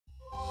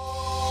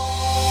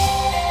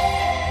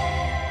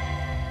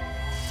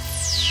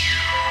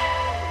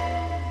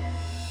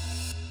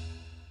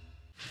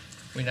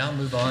We now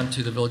move on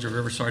to the Village of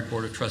Riverside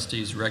Board of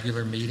Trustees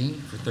regular meeting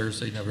for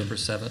Thursday, November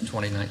 7th,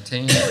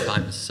 2019. The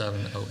time is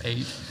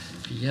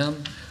 7:08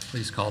 p.m.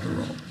 Please call the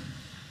roll.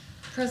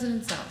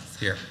 President Sells.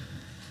 Here.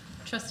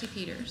 Trustee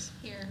Peters.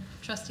 Here.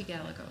 Trustee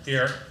Gallegos.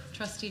 Here.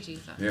 Trustee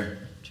Giza. Here.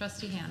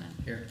 Trustee Hannan.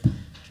 Here.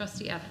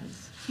 Trustee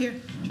Evans. Here.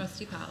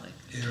 Trustee Pollock.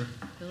 Here.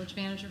 Village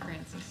Manager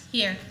Francis.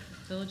 Here.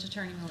 Village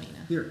Attorney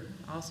Molina. Here.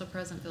 Also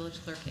present,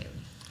 Village Clerk Haley.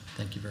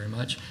 Thank you very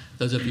much.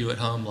 Those of you at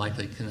home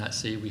likely cannot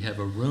see, we have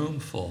a room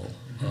full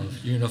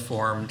of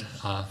uniformed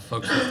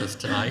folks with us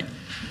tonight.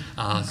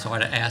 So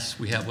I'd ask,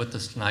 we have with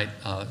us tonight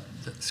the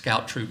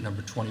Scout Troop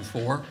number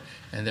 24,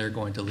 and they're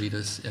going to lead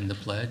us in the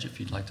pledge. If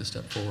you'd like to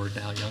step forward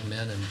now, young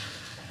men, and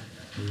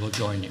we will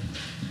join you.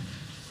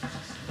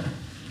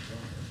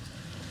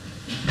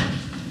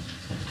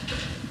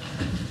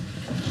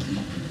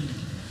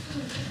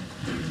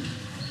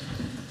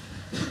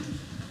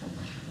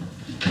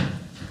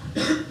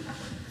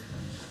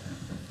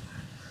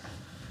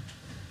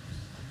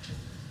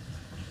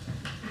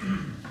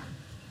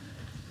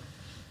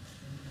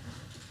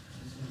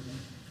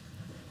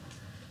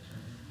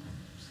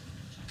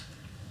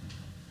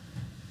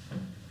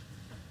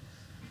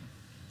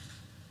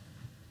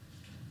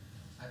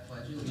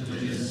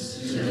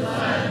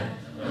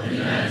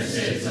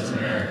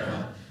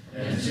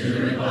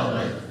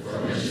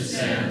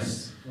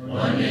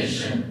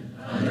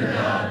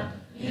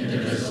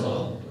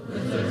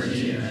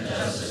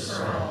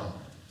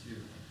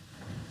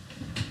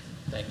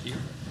 Thank you.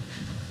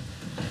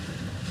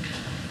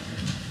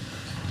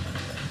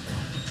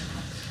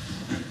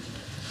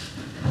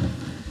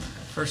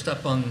 First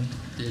up on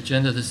the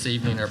agenda this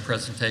evening are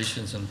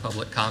presentations and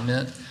public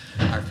comment.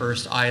 Our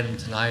first item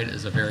tonight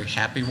is a very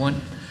happy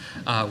one.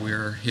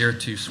 We're here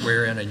to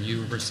swear in a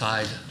new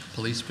Riverside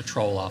Police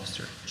Patrol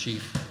Officer,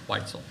 Chief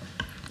Weitzel.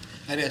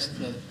 I'd ask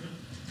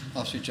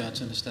Officer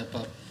Johnson to step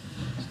up,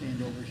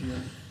 stand over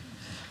here.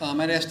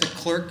 I'd ask the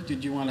clerk,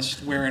 did you want to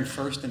swear in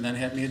first and then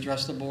have me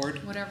address the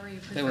board? Whatever you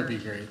prefer. That would be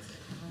great.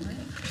 All right.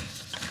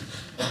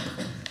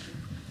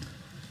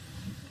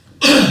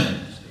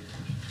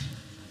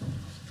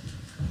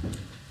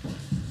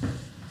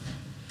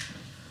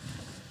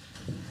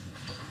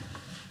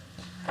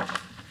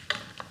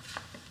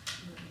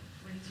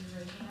 Raise your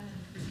right hand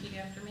and repeat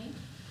after me.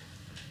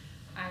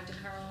 I,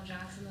 DeCarlo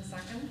Johnson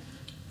II,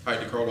 I,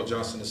 DeCarlo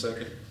Johnson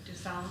II, do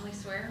solemnly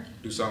swear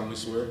do solemnly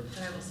swear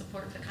that I will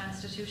support the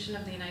Constitution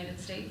of the United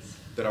States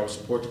that I will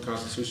support the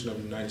Constitution of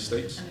the United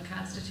States and the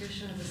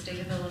Constitution of the State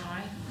of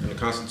Illinois, and the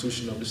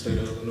Constitution of the State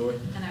of Illinois,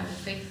 and I will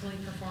faithfully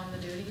perform the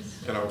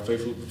duties and I will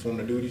faithfully perform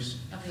the duties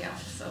of the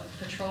Office of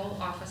Patrol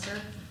Officer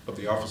of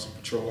the Office of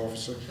Patrol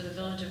Officer for the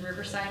Village of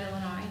Riverside,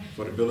 Illinois,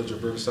 for the Village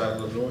of Riverside,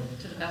 Illinois,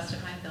 to the best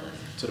of my ability.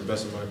 to the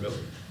best of my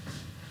ability.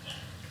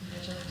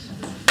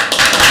 Congratulations.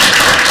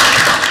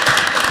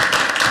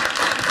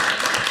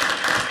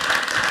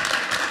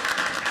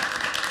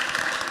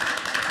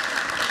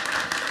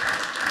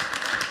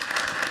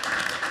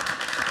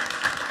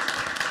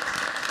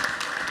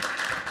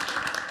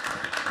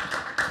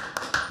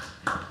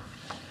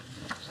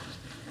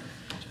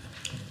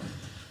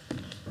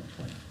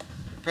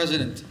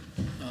 President,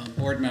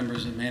 board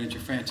members, and Manager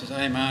Francis,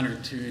 I am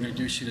honored to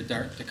introduce you to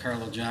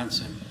DeCarlo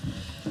Johnson.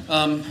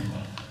 I'm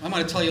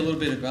going to tell you a little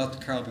bit about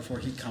DeCarlo before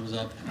he comes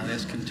up. I'll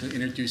ask him to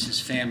introduce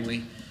his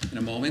family in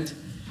a moment,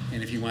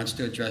 and if he wants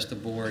to address the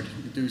board,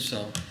 do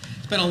so.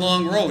 It's been a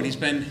long road. He's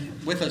been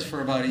with us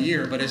for about a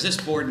year, but as this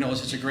board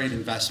knows, it's a great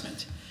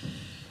investment.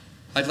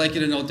 I'd like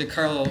you to know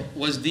DeCarlo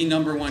was the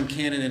 #1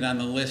 candidate on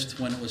the list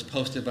when it was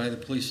posted by the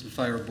Police and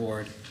Fire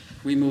Board.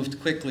 We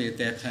moved quickly at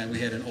that time. We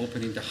had an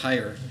opening to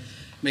hire.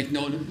 Make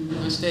no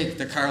mistake,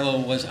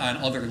 DeCarlo was on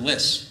other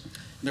lists.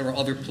 There were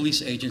other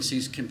police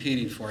agencies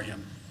competing for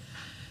him.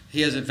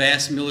 He has a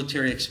vast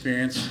military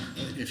experience.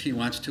 If he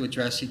wants to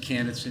address, he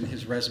can. It's in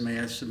his resume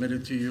I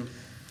submitted to you.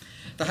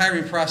 The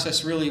hiring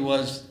process really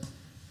was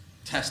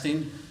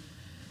testing,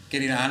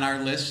 getting on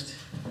our list,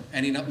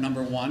 ending up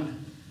 #1,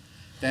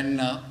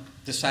 then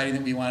deciding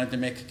that we wanted to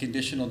make a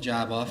conditional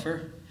job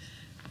offer,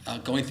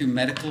 going through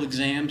medical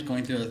exams,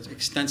 going through an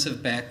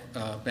extensive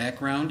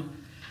background,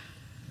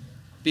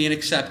 being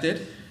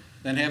accepted,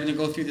 then having to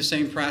go through the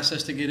same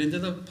process to get into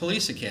the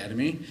police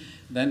academy,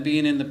 then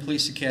being in the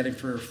police academy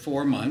for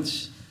 4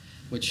 months,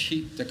 which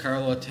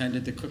DeCarlo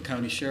attended the Cook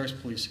County Sheriff's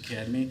Police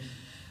Academy.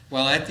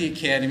 While at the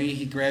academy,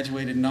 he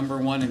graduated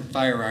 #1 in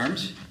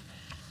firearms.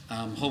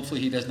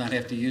 Hopefully he does not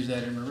have to use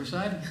that in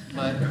Riverside,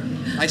 but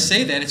I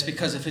say that it's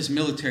because of his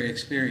military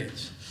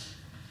experience.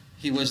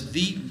 He was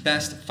the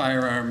best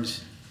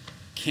firearms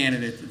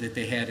candidate that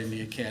they had in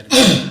the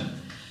academy.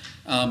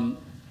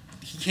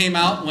 He came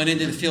out, went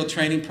into the field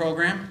training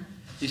program.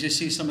 As you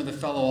see, some of the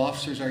fellow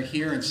officers are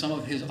here, and some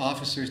of his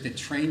officers that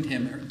trained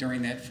him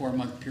during that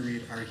 4-month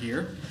period are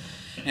here.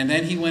 And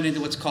then he went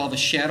into what's called the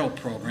shadow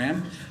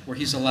program, where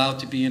he's allowed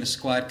to be in a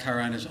squad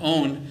car on his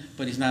own,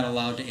 but he's not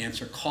allowed to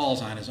answer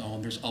calls on his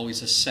own. There's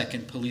always a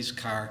second police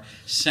car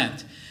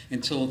sent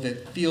until the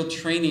field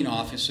training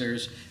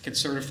officers can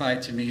certify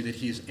to me that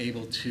he is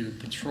able to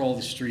patrol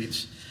the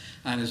streets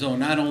on his own.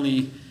 Not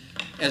only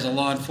as a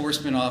law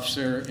enforcement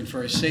officer and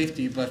for his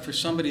safety, but for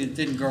somebody that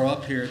didn't grow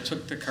up here, it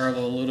took DeCarlo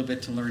a little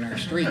bit to learn our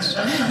streets.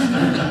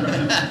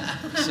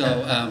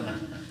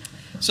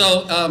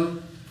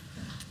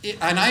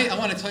 And I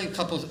want to tell you a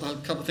couple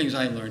things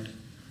I learned.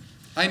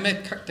 I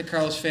met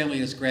DeCarlo's family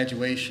at his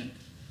graduation.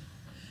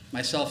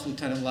 Myself,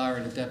 Lieutenant Lauer,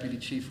 and the deputy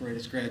chief were at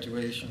his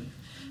graduation.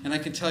 And I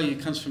can tell you,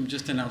 he comes from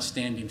just an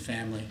outstanding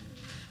family.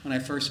 When I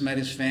first met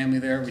his family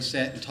there, we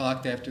sat and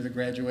talked after the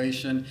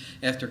graduation,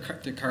 after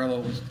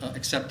DeCarlo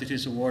accepted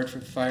his award for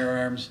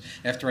firearms,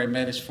 after I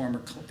met his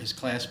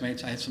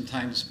classmates. I had some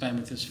time to spend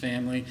with his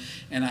family,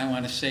 and I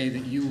want to say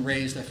that you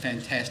raised a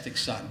fantastic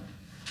son.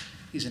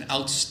 He's an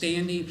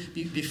outstanding,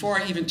 before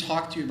I even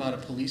talk to you about a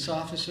police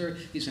officer,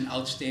 he's an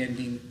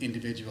outstanding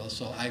individual,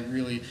 so I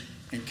really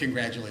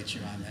congratulate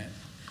you on that.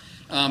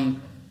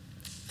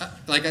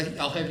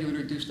 I'll have you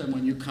introduce them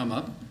when you come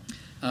up.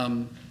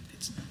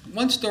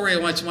 One story I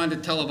once wanted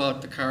to tell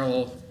about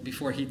DeCarlo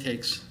before he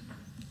takes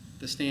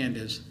the stand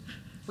is,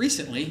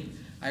 recently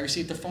I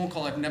received a phone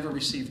call I've never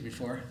received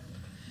before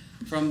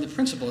from the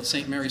principal at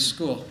St. Mary's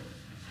School.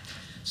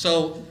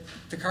 So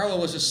DeCarlo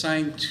was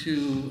assigned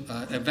to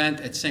an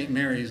event at St.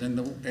 Mary's, and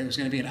it was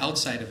going to be an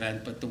outside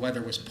event, but the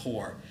weather was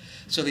poor.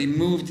 So they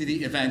moved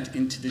the event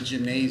into the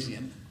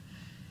gymnasium.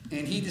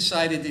 And he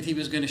decided that he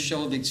was going to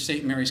show the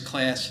St. Mary's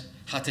class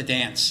how to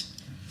dance.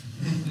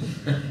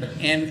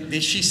 And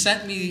she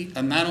sent me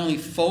not only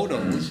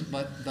photos,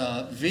 but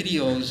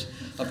videos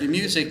of the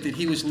music that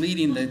he was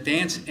leading the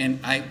dance. And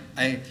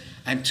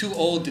I'm too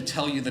old to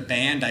tell you the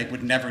band. I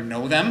would never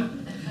know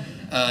them.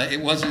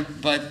 It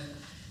wasn't, but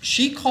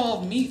she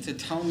called me to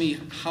tell me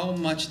how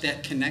much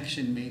that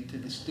connection made to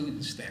the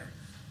students there.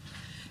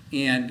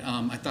 And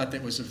I thought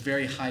that was a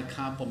very high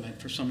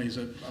compliment for somebody who's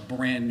a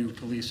brand new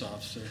police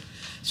officer.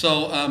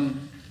 So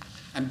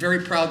I'm very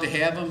proud to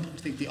have him. I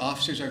think the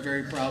officers are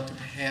very proud to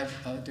have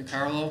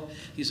DeCarlo.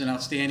 He's an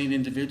outstanding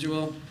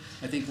individual.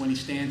 I think when he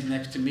stands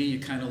next to me, you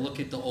kind of look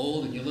at the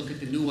old and you look at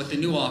the new, what the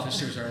new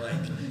officers are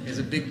like. There's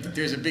a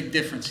big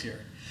difference here.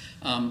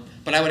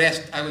 But I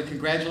would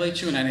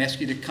congratulate you, and I'd ask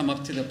you to come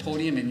up to the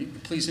podium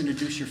and please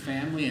introduce your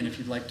family, and if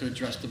you'd like to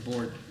address the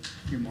board,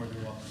 you're more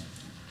than welcome.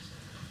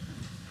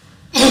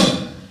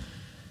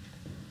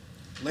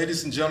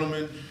 Ladies and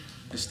gentlemen,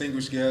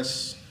 distinguished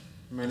guests,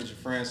 Manager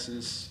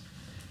Francis,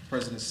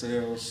 President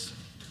Sales,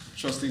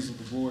 trustees of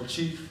the board,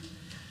 Chief,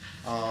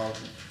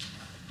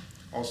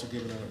 also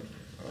giving a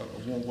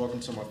warm welcome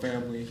to my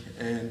family,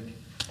 and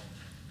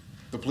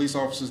the police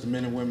officers, the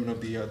men and women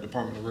of the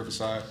Department of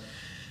Riverside.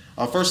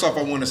 First off,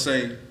 I want to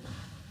say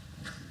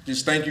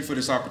just thank you for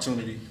this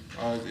opportunity.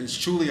 It's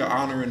truly an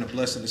honor and a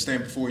blessing to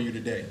stand before you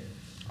today.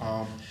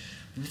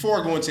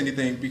 Before I go into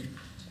anything,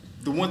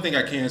 the one thing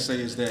I can say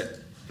is that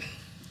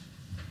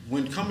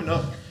when coming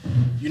up,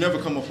 you never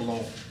come up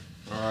alone,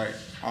 all right?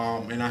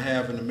 And I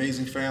have an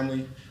amazing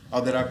family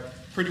that I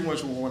pretty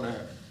much want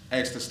to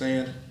ask to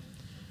stand.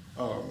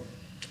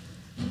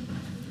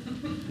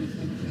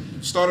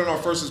 Starting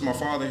off first is my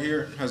father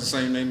here, has the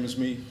same name as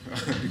me,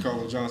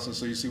 DeCarlo Johnson,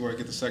 so you see where I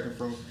get the second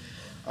from.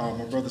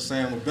 My brother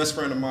Sam, a best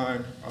friend of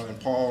mine, and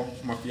Paul,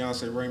 my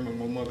fiance Raymond,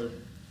 my mother,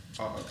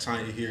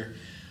 Tanya here.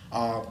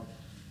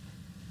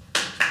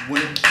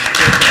 When it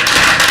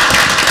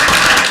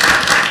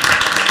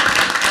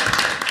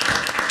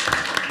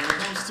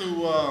comes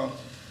to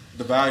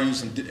the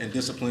values and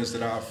disciplines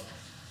that I've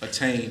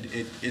attained,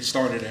 it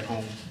started at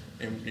home,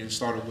 and it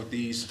started with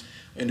these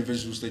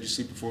individuals that you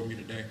see before me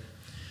today.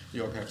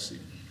 You all have a seat.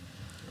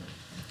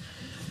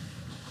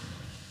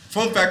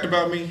 Fun fact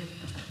about me,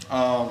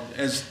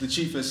 as the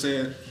chief has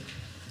said,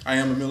 I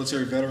am a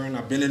military veteran.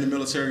 I've been in the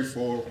military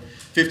for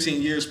 15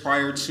 years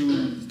prior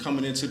to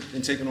coming into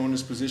and taking on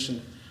this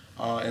position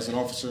as an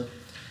officer.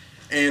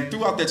 And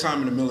throughout that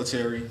time in the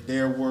military,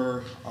 there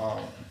were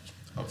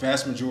a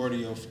vast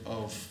majority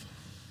of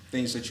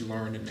things that you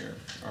learned in there,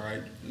 all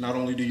right? Not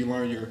only do you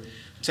learn your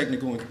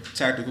technical and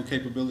tactical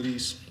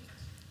capabilities,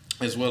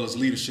 as well as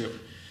leadership,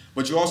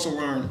 but you also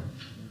learn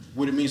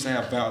what it means to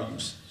have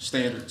values,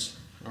 standards,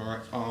 all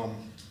right?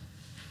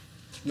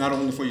 Not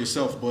only for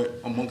yourself, but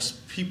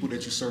amongst people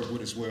that you serve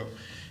with as well.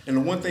 And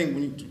the one thing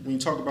when you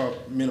talk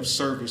about men of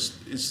service,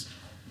 is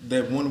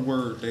that one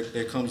word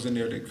that comes in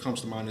there that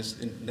comes to mind is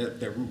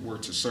that root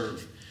word to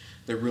serve,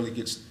 that really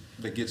gets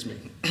me.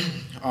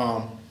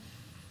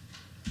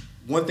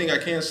 One thing I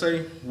can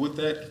say with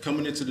that,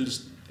 coming into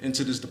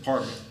this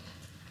department,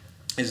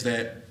 is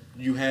that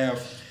you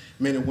have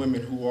men and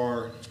women who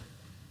are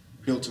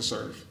built to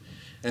serve.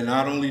 And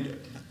not only,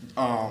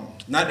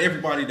 not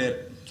everybody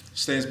that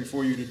stands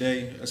before you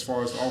today, as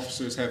far as the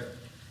officers, have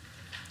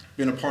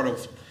been a part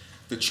of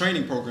the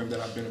training program that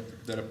I've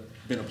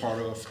been a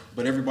part of,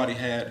 but everybody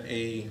had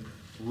a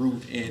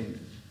root in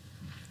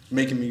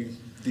making me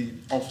the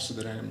officer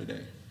that I am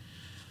today.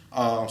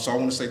 So I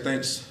want to say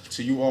thanks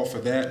to you all for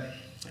that.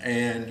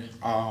 And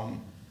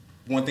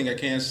one thing I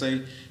can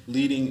say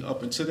leading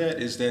up into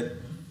that is that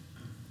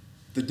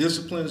the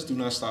disciplines do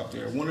not stop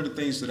there. One of the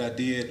things that I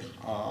did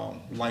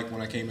like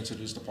when I came into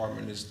this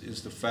department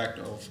is the fact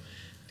of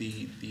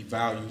the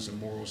values and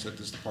morals that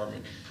this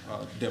department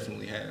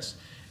definitely has.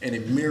 And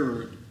it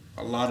mirrored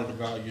a lot of the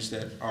values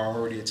that are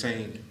already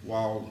attained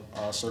while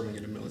serving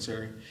in the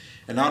military.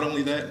 And not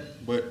only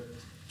that, but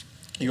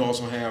you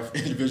also have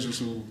individuals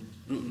who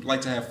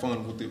like to have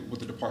fun with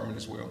the department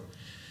as well.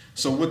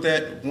 So with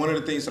that, one of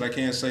the things that I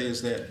can say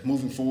is that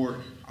moving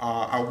forward,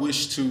 I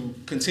wish to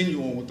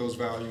continue on with those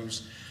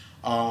values.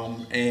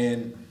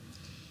 And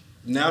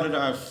now that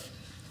I've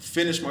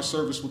finished my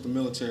service with the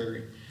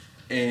military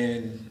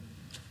and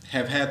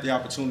have had the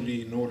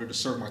opportunity in order to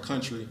serve my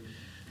country,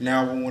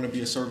 now I want to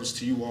be a service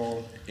to you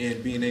all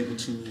and being able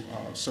to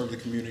serve the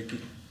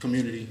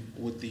community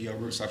with the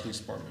Riverside Police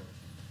Department.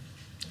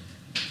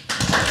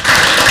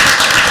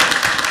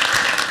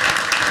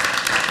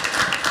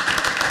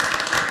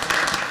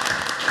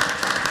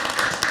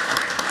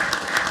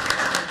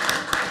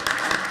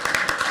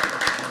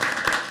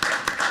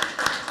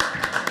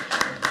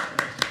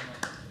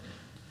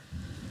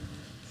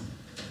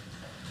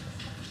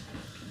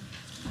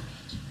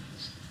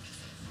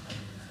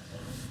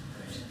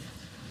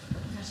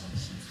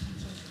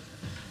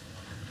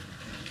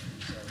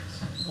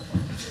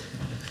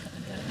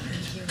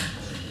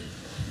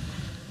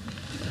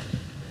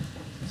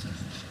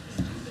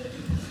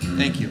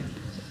 Thank you.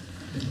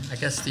 I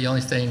guess the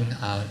only thing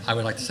I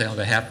would like to say on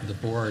behalf of the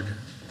board,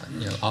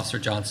 Officer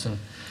Johnson,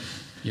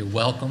 you're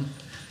welcome.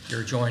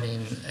 You're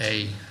joining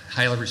a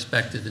highly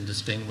respected and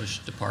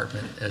distinguished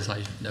department, as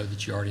I know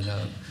that you already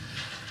know,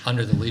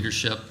 under the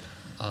leadership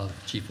of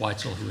Chief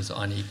Weitzel, who is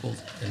unequaled,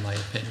 in my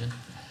opinion.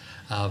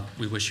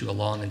 We wish you a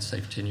long and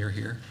safe tenure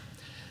here.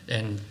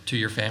 And to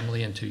your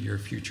family and to your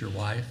future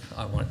wife,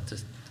 I want to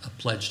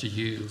pledge to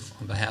you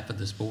on behalf of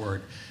this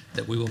board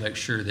that we will make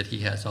sure that he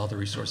has all the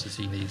resources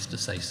he needs to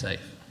stay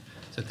safe.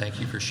 So thank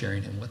you for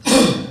sharing him with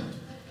us.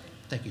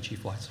 Thank you,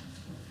 Chief Weitzel.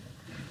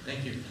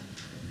 Thank you.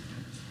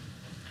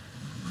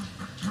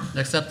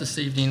 Next up this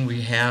evening,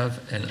 we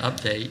have an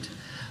update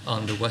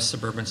on the West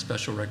Suburban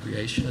Special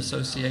Recreation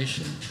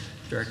Association.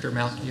 Director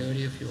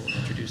Malchiotti, if you'll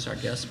introduce our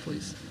guest,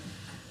 please.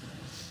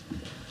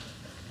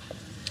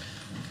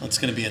 Well, it's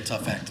going to be a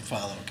tough act to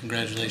follow.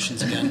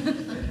 Congratulations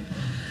again.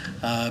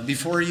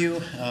 Before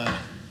you,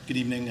 good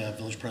evening,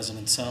 Village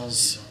President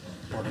Sells,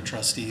 Board of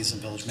Trustees,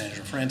 and Village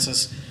Manager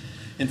Francis.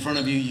 In front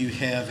of you, you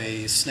have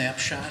a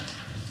snapshot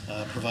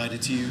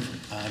provided to you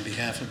on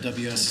behalf of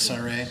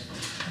WSSRA.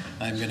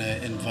 I'm going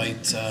to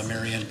invite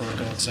Mary Ann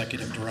Burko,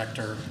 Executive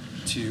Director,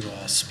 to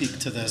speak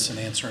to this and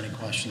answer any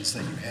questions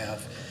that you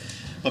have.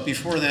 But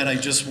before that, I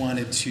just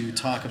wanted to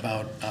talk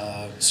about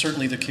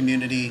certainly the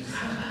community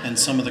and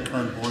some of the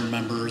current board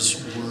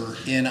members were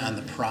in on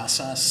the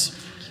process.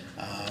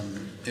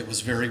 It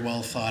was very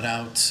well thought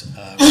out,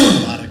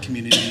 with a lot of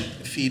community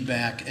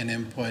feedback and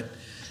input,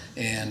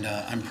 and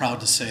I'm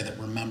proud to say that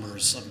we're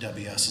members of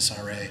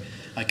WSSRA.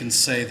 I can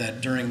say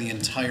that during the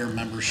entire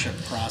membership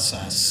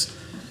process,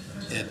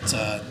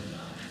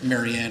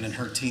 Mary Ann and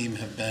her team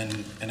have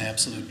been an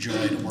absolute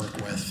joy to work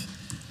with,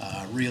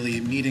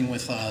 really meeting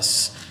with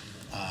us,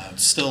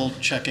 still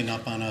checking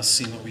up on us,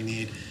 seeing what we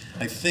need.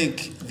 I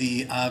think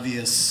the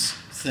obvious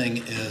thing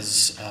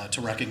is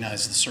to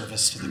recognize the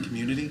service to the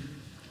community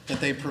that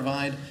they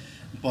provide,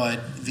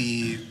 but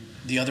the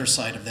other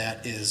side of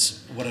that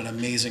is what an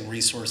amazing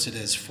resource it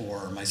is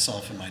for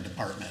myself and my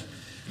department,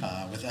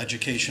 with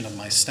education of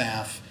my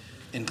staff,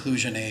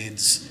 inclusion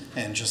aids,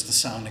 and just the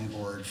sounding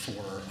board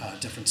for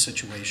different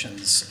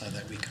situations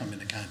that we come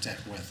into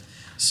contact with.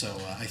 So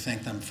I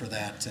thank them for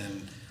that,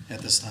 and at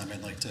this time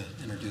I'd like to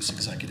introduce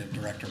Executive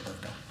Director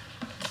Burko.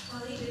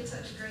 Well, he did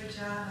such a great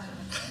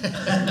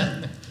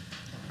job.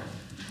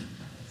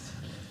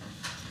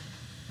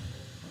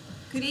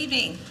 Good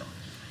evening.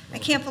 I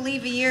can't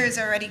believe a year has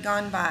already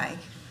gone by.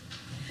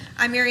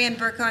 I'm Mary Ann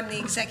Burko. I'm the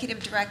Executive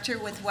Director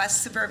with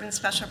West Suburban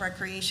Special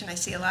Recreation. I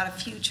see a lot of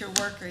future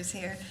workers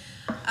here.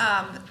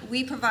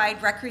 We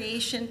provide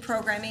recreation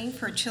programming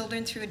for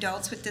children through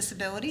adults with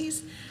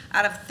disabilities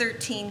out of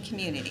 13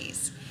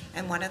 communities.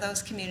 And one of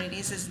those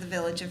communities is the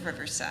village of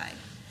Riverside.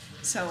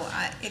 So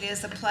it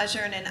is a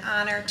pleasure and an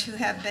honor to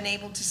have been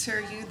able to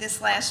serve you this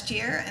last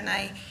year. And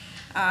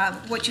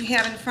what you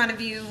have in front of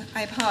you,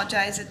 I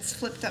apologize, it's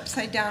flipped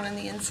upside down on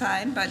the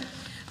inside, but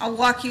I'll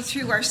walk you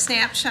through our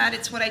snapshot.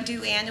 It's what I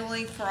do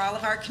annually for all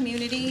of our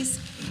communities.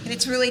 And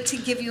it's really to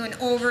give you an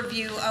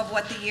overview of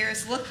what the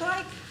years look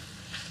like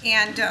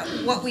and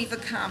what we've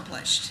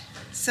accomplished.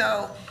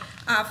 So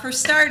for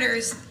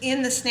starters,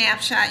 in the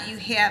snapshot you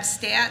have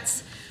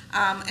stats,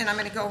 and I'm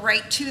going to go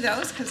right to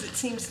those because it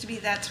seems to be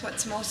that's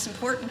what's most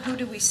important. Who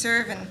do we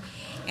serve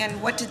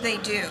and what did they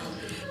do?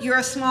 You're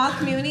a small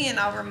community, and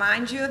I'll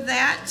remind you of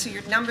that, so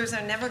your numbers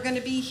are never going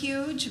to be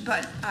huge,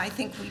 but I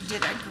think we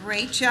did a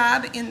great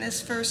job in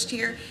this first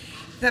year.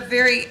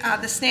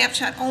 The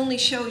snapshot only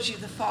shows you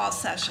the fall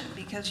session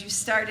because you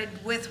started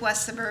with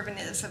West Suburban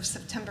as of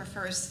September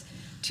 1st,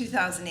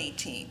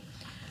 2018.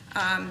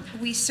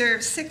 We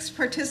served 6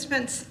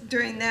 participants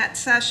during that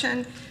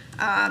session.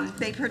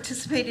 They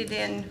participated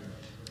in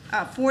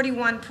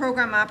 41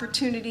 program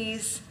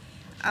opportunities,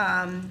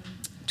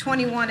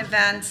 21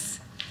 events,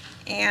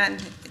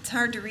 and it's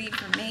hard to read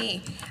for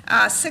me,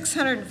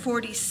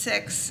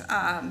 646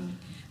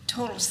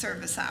 total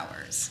service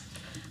hours.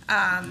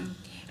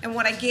 And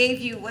what I gave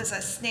you was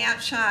a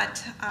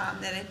snapshot.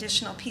 That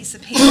additional piece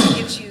of paper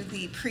gives you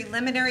the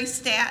preliminary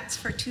stats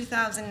for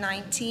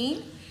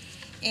 2019.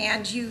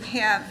 And you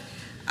have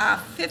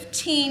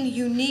 15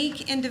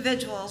 unique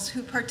individuals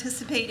who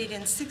participated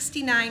in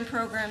 69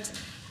 programs,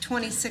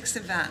 26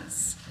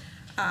 events.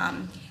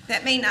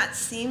 That may not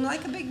seem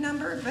like a big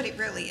number, but it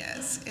really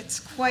is. It's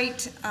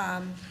quite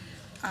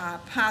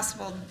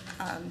possible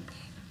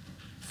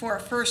for a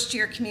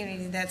first-year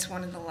community. That's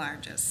one of the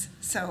largest.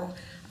 So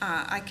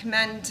I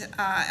commend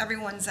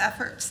everyone's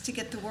efforts to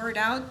get the word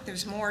out.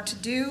 There's more to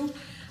do.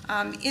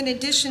 In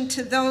addition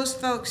to those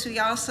folks, we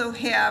also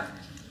have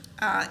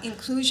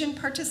inclusion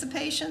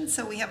participation.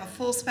 So we have a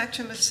full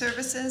spectrum of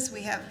services.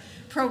 We have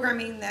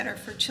programming that are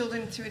for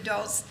children through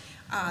adults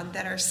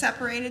that are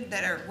separated,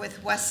 that are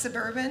with West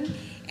Suburban.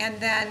 And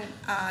then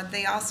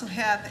they also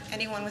have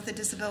anyone with a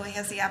disability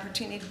has the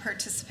opportunity to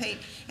participate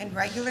in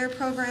regular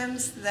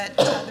programs that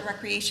the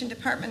Recreation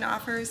Department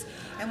offers,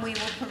 and we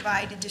will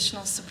provide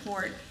additional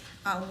support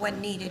when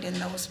needed in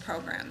those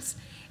programs.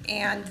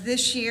 And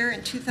this year,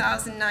 in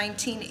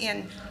 2019,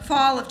 in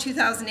fall of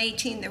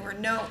 2018, there were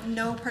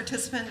no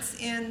participants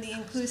in the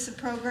inclusive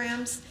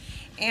programs.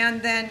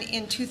 And then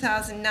in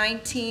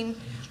 2019,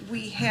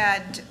 we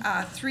had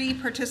 3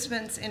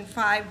 participants in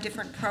 5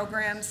 different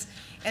programs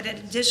at an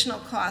additional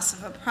cost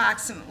of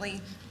approximately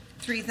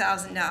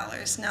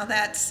 $3,000. Now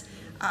that's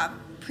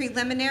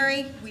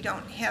preliminary. We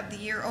don't have the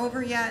year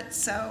over yet,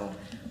 so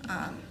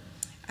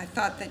I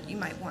thought that you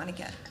might want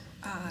to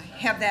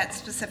have that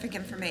specific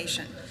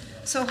information.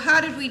 So how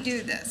did we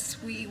do this?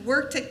 We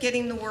worked at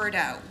getting the word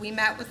out. We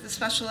met with the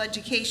special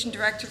education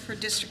director for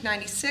District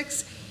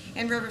 96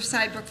 and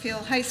Riverside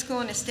Brookfield High School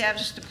and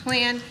established a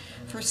plan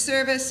for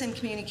service and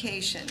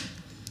communication.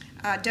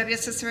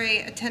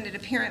 WSSRA attended a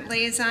parent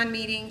liaison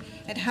meeting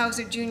at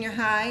Hauser Junior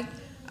High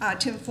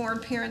to inform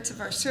parents of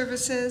our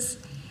services,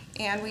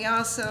 and we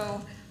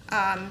also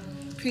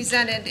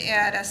presented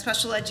at a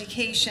special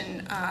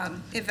education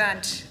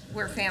event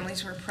where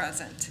families were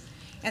present.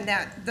 And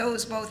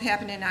those both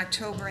happened in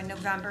October and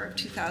November of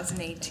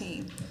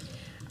 2018.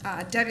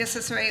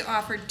 WSSRA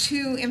offered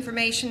 2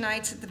 information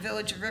nights at the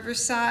Village of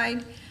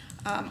Riverside,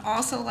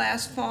 also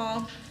last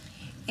fall,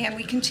 and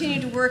we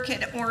continue to work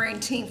at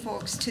orienting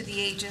folks to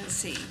the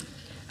agency.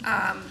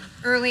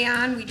 Early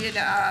on, we did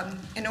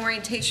an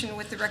orientation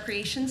with the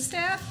recreation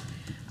staff,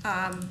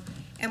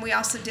 and we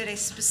also did a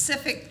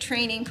specific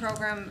training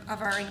program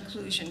of our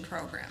inclusion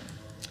program.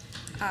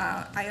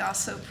 I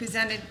also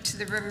presented to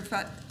the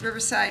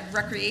Riverside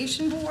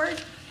Recreation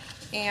Board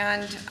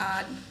and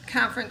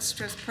conference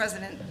with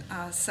President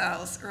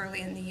Sells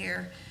early in the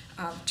year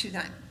of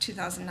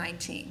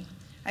 2019.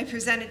 I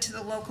presented to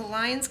the local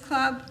Lions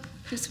Club,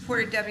 who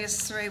supported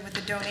WSSRA with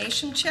a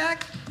donation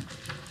check.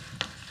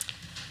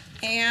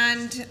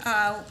 And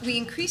we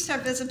increased our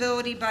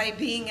visibility by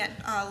being at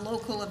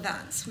local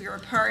events. We were a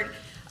part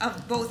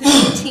of both in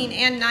 18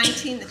 and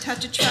 19, the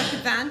Touch a Truck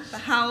event, the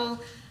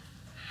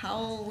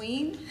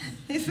Halloween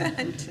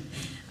event.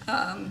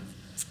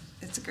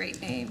 It's a great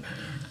name.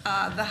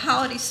 The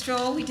Holiday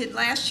Stroll we did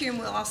last year, and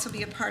we'll also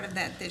be a part of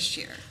that this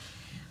year.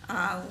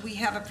 We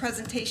have a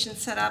presentation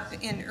set up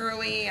in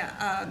early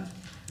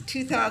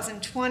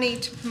 2020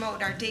 to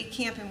promote our day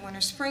camp and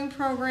winter spring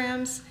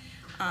programs.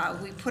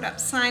 We put up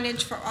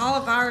signage for all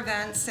of our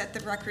events at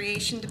the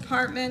Recreation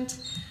Department.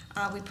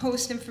 We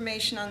post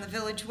information on the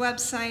village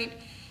website,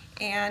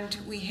 and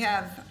we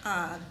have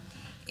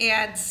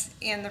ads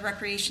in the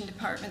Recreation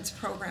Department's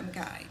program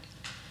guide.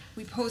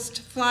 We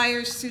post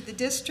flyers through the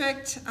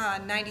District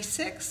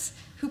 96,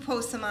 who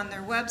post them on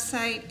their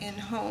website and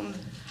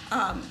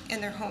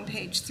in their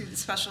homepage through the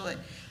special ed,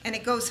 and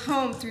it goes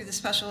home through the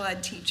special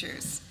ed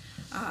teachers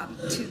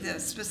to the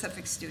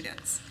specific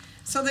students.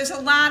 So there's a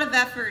lot of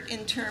effort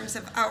in terms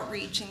of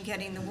outreach and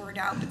getting the word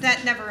out, but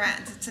that never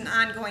ends. It's an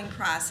ongoing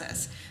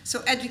process.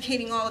 So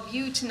educating all of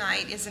you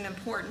tonight is an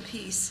important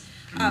piece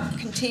of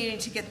continuing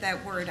to get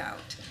that word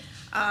out.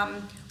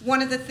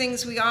 One of the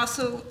things we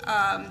also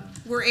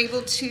were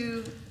able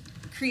to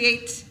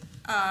create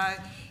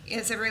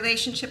is a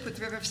relationship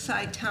with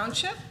Riverside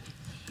Township,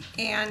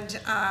 and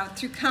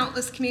through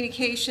countless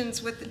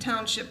communications with the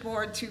Township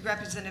Board through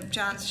Representative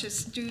John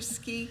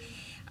Szystowski,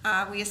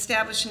 we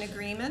established an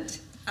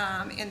agreement,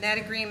 and that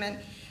agreement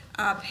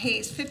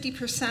pays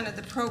 50% of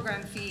the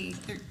program fee,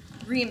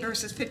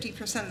 reimburses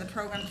 50% of the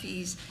program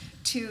fees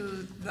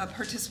to the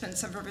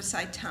participants of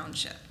Riverside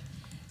Township.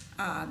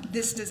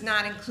 This does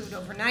not include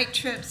overnight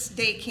trips,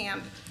 day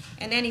camp,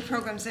 and any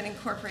programs that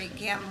incorporate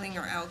gambling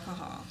or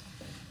alcohol.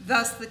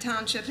 Thus, the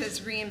township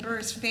has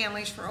reimbursed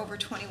families for over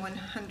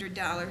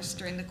 $2,100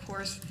 during the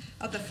course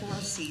of the 4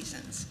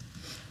 seasons.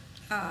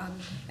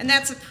 And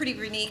that's a pretty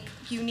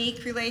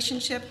unique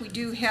relationship. We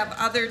do have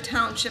other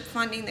township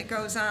funding that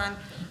goes on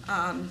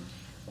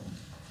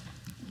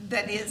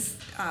that is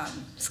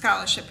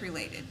scholarship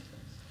related.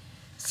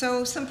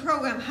 So some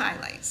program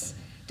highlights.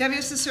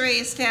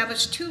 WSSRA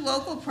established 2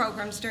 local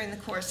programs during the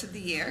course of the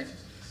year.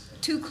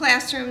 2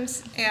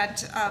 classrooms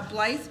at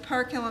Blythe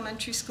Park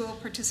Elementary School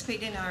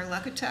participated in our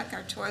Lecotech,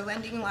 our toy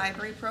lending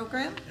library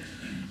program.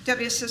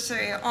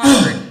 WSSRA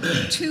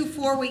offered 2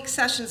 4-week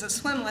sessions of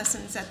swim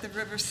lessons at the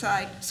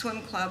Riverside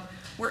Swim Club,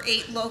 where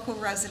 8 local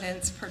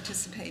residents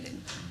participated.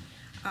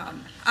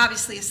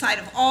 Obviously, aside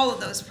of all of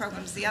those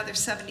programs, the other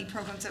 70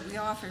 programs that we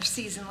offer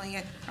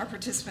seasonally, our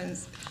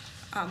participants,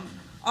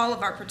 all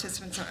of our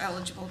participants are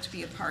eligible to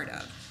be a part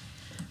of.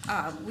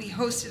 We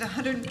hosted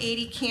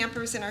 180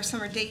 campers in our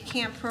summer day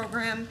camp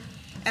program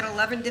at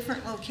 11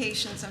 different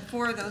locations, and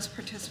 4 of those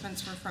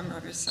participants were from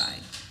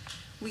Riverside.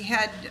 We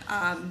had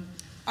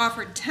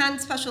offered 10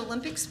 Special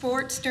Olympic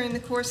sports during the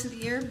course of the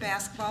year: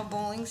 basketball,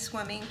 bowling,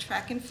 swimming,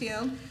 track and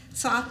field,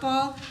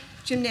 softball,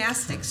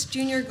 gymnastics,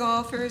 junior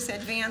golfers,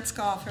 advanced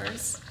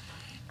golfers,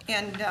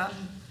 and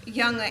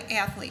young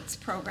athletes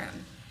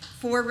program.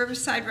 4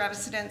 Riverside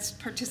residents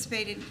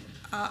participated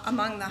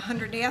among the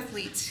 100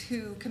 athletes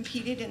who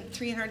competed in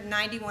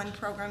 391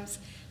 programs,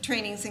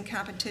 trainings, and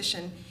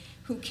competition,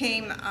 who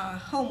came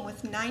home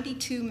with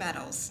 92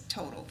 medals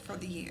total for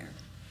the year.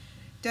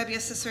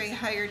 WSSRA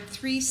hired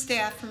 3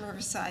 staff from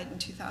Riverside in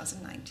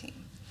 2019.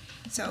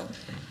 So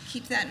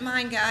keep that in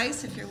mind,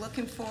 guys. If you're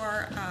looking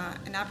for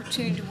an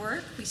opportunity to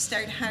work, we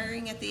start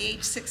hiring at the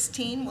age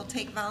 16. We'll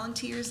take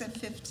volunteers at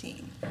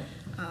 15.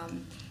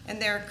 And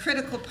they're a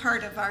critical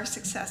part of our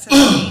success as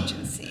an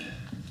agency.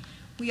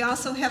 We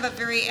also have a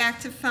very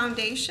active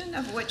foundation,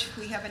 of which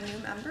we have a new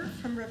member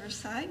from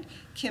Riverside,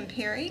 Kim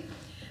Perry.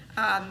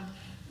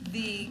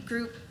 The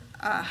group,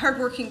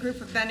 hardworking group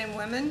of men and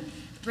women,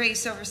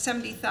 raised over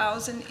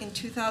 $70,000 in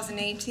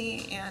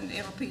 2018, and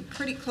it'll be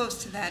pretty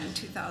close to that in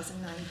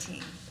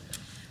 2019.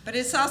 But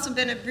it's also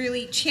been a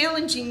really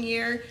challenging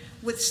year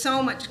with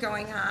so much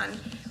going on.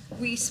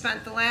 We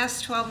spent the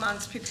last 12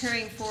 months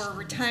preparing for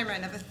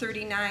retirement of a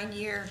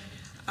 39-year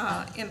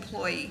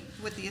employee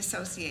with the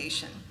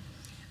association.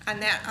 And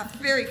that a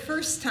very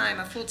first time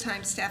a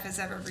full-time staff has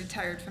ever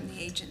retired from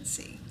the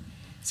agency.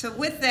 So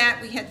with that,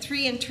 we had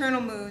 3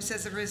 internal moves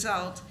as a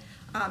result,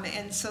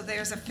 and so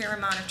there's a fair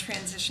amount of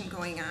transition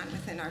going on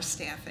within our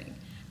staffing.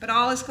 But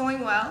all is going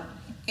well,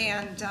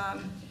 and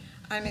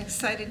I'm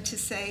excited to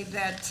say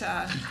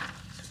that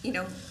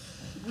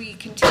we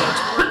continue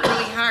to work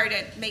really hard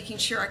at making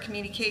sure our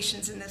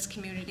communications in this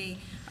community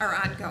are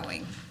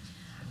ongoing.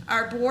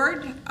 Our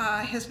board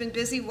has been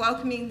busy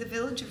welcoming the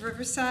Village of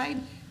Riverside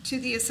to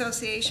the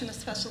association. A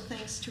special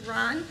thanks to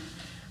Ron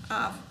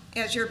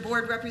as your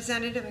board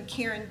representative, and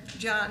Karen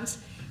Johns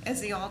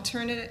as the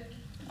alternate.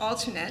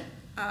 Ron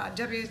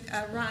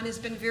has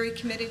been very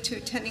committed to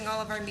attending all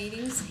of our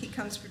meetings. He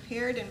comes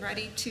prepared and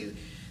ready to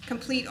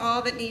complete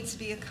all that needs to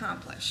be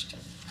accomplished.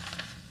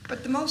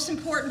 But the most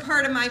important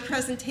part of my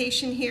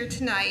presentation here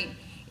tonight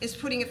is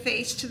putting a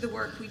face to the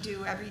work we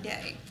do every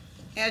day.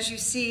 As you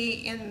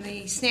see in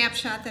the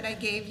snapshot that I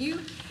gave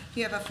you,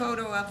 you have a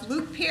photo of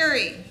Luke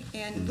Perry,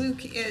 and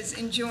Luke is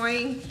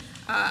enjoying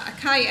a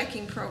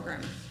kayaking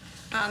program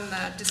on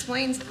the Des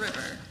Plaines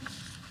River.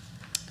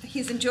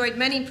 He's enjoyed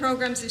many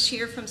programs this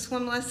year, from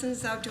swim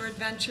lessons, outdoor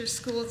adventures,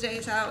 school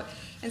days out,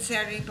 and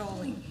Saturday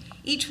bowling.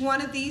 Each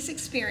one of these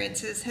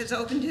experiences has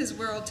opened his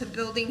world to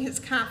building his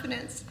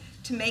confidence,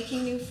 to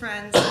making new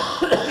friends,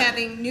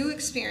 having new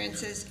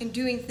experiences, and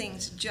doing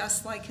things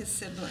just like his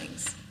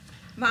siblings.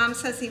 Mom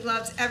says he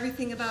loves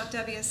everything about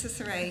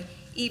WSSRA,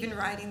 even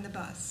riding the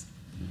bus.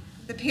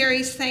 The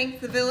Perrys thank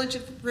the Village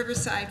of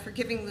Riverside for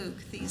giving Luke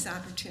these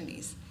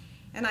opportunities.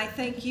 And I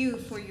thank you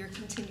for your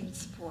continued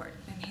support,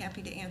 and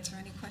happy to answer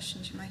any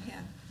questions you might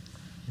have.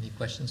 Any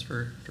questions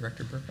for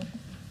Director Burkham?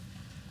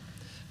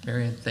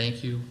 Marion,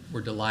 thank you.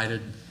 We're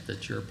delighted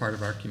that you're a part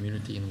of our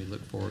community, and we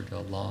look forward to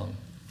a long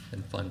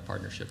and fun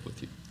partnership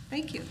with you.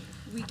 Thank you.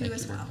 We do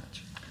as well. Thank you very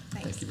much.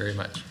 Thanks. Thank you very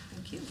much.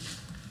 Thank you.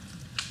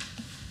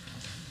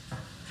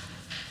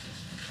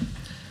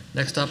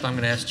 Next up, I'm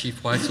going to ask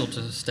Chief Weitzel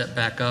to step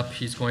back up.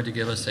 He's going to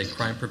give us a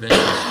crime prevention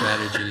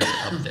strategies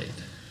update.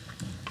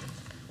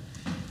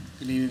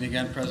 Good evening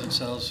again, President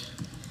Sells,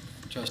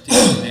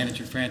 Trustees, and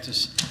Manager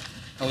Francis.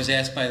 I was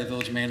asked by the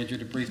village manager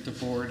to brief the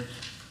board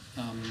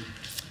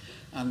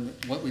on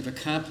what we've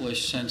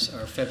accomplished since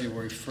our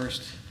February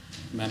 1st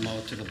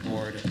memo to the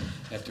board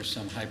after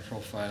some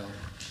high-profile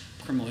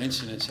criminal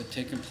incidents had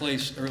taken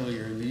place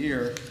earlier in the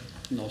year,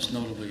 most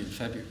notably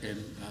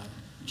in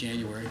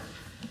January.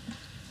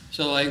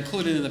 So I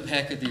included in the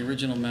packet the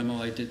original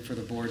memo I did for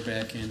the board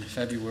back in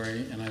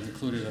February, and I've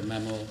included a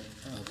memo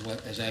of what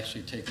has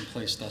actually taken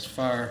place thus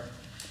far.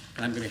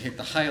 And I'm going to hit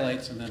the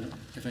highlights, and then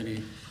if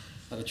any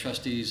other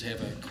trustees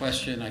have a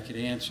question I could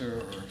answer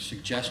or a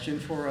suggestion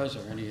for us,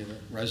 or any of the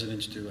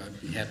residents do,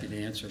 I'd be happy to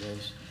answer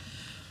those.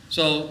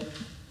 So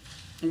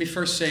let me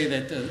first say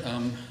that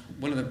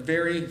one of the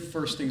very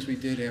first things we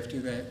did after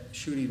that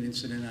shooting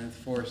incident on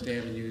Forest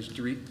Avenue is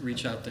to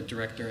reach out to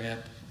Director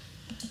App.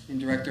 And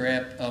Director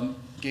App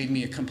gave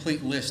me a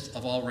complete list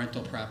of all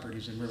rental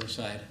properties in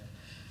Riverside.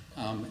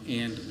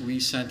 And we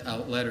sent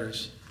out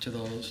letters to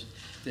those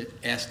that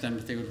asked them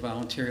if they would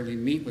voluntarily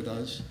meet with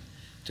us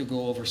to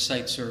go over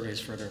site surveys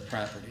for their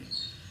property.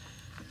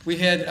 We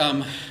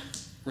had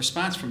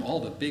response from all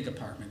the big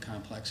apartment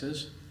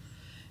complexes,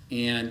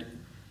 and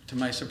to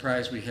my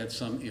surprise, we had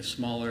some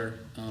smaller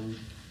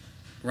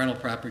rental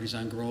properties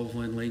on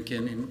Groveland,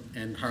 Lincoln,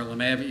 and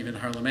Harlem Avenue, even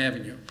Harlem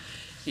Avenue.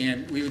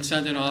 And we would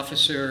send an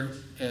officer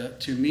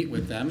to meet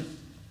with them,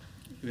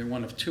 either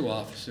one of two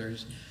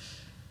officers,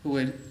 who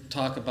would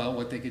talk about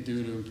what they could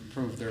do to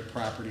improve their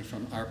property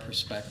from our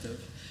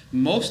perspective.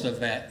 Most of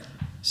that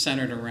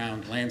centered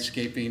around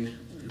landscaping,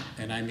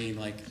 and I mean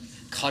like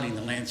cutting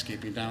the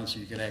landscaping down so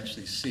you could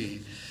actually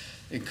see.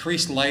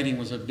 Increased lighting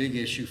was a big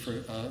issue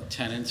for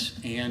tenants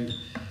and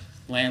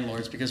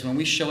landlords, because when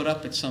we showed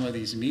up at some of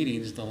these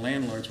meetings, the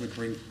landlords would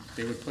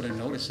put a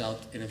notice out,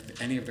 and if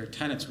any of their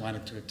tenants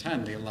wanted to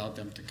attend, they allowed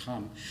them to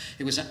come.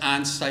 It was an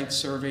on-site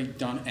survey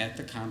done at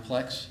the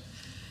complex,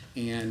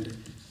 and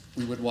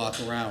we would walk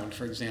around.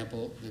 For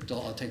example,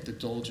 I'll take the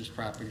Dolges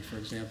property, for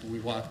example. We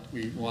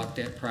walked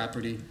that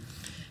property,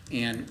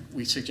 and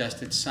we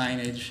suggested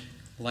signage,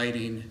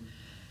 lighting,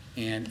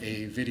 and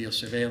a video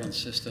surveillance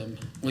system,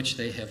 which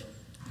they have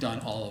done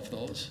all of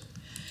those.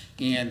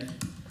 And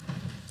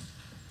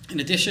in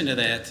addition to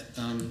that,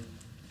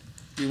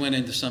 we went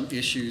into some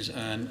issues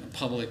on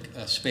public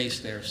space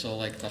there. So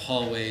like the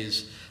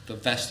hallways, the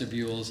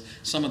vestibules.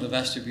 Some of the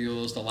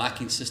vestibules, the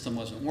locking system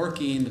wasn't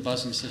working, the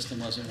buzzing system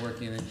wasn't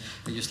working, and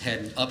they just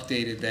hadn't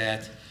updated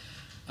that.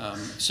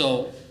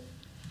 So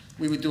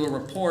we would do a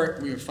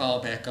report, we would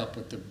follow back up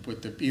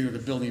with either the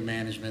building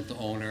management, the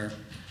owner,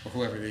 or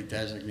whoever they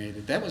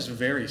designated. That was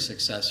very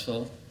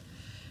successful.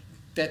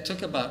 That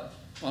took about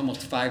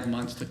almost 5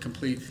 months to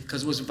complete,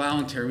 because it was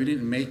voluntary. We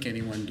didn't make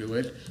anyone do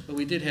it, but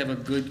we did have a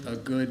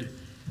good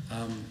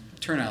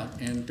turnout.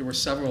 And there were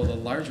several of the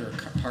larger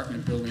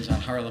apartment buildings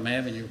on Harlem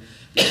Avenue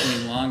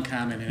between Long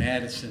Common and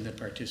Addison that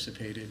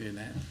participated in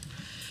that.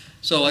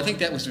 So I think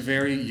that was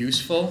very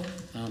useful.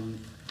 And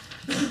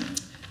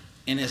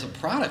as a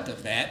product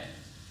of that,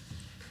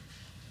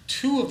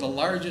 2 of the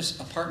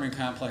largest apartment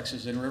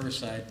complexes in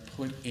Riverside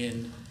put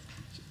in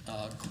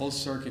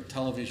closed-circuit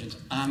televisions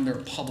on their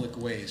public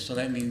ways. So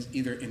that means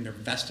either in their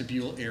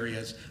vestibule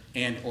areas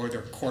and or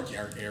their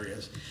courtyard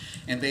areas.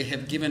 And they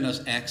have given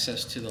us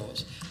access to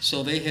those.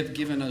 So they have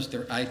given us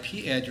their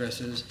IP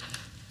addresses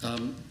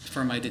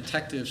for my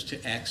detectives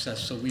to access,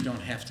 so we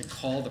don't have to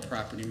call the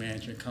property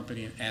management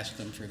company and ask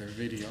them for their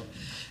video.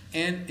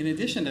 And in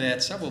addition to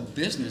that, several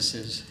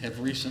businesses have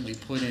recently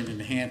put in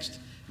enhanced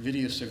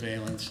video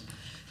surveillance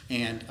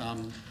and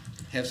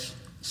have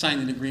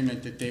signed an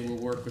agreement that they will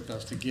work with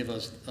us to give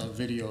us a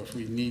video if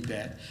we need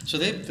that. So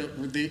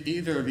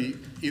either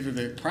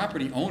the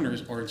property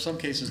owners or in some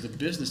cases the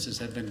businesses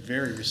have been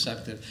very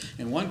receptive.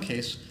 In one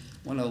case,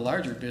 one of the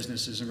larger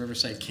businesses in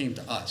Riverside came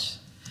to us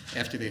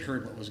after they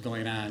heard what was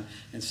going on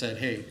and said,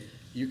 hey,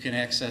 you can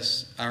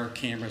access our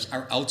cameras,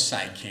 our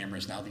outside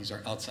cameras, now these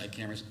are outside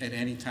cameras, at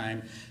any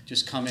time.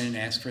 Just come in and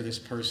ask for this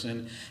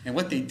person. And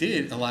what they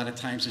did a lot of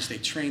times is they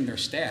trained their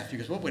staff,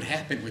 because what would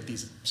happen with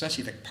these,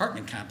 especially the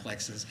apartment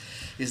complexes,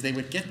 is they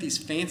would get these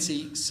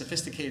fancy,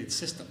 sophisticated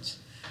systems,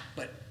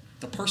 but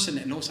the person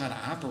that knows how to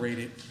operate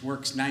it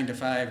works 9 to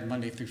 5,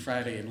 Monday through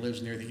Friday, and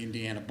lives near the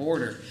Indiana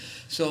border.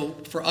 So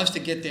for us to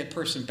get that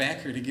person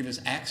back here to give us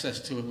access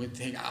to it would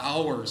take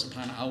hours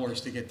upon hours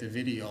to get the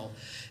video.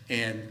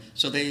 And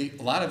so a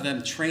lot of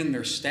them trained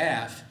their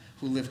staff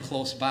who live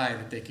close by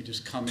that they could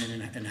just come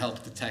in and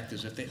help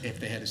detectives if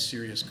they had a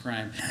serious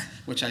crime,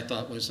 which I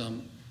thought was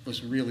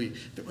really,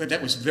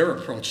 that was their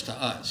approach to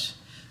us.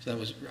 So that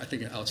was, I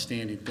think, an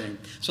outstanding thing.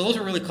 So those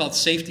are really called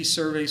safety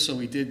surveys, so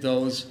we did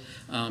those.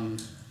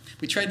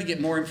 We tried to get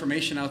more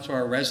information out to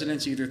our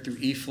residents, either through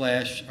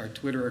eFlash, our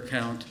Twitter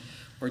account,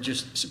 or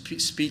just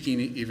speaking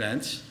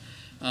events.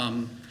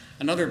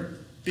 Another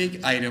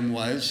big item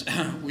was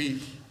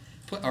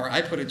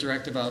I put a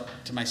directive out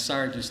to my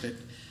sergeants that,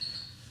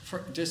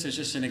 just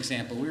as an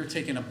example, we were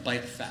taking a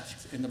bike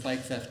theft, and the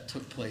bike theft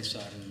took place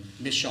on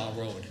Mishaw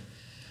Road.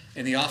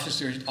 And the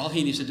officer, all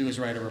he needs to do is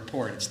write a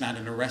report. It's not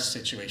an arrest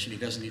situation. He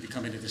doesn't need to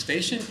come into the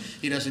station.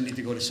 He doesn't need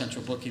to go to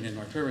central booking in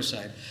North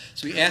Riverside.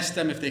 So we asked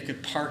them if they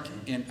could park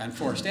on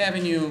Forest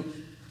Avenue,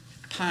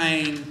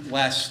 Pine,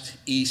 West,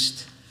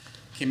 East,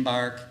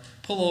 Kimbark,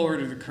 pull over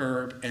to the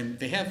curb, and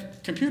they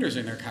have computers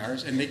in their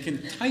cars, and they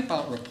can type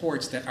out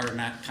reports that are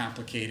not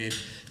complicated,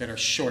 that are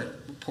short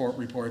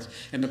reports,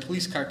 and the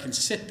police car can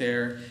sit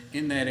there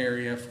in that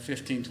area for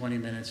 15, 20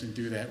 minutes and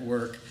do that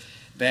work.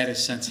 That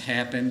has since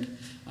happened.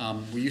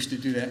 We used to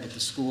do that with the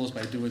schools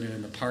by doing it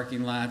in the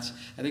parking lots.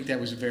 I think that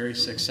was very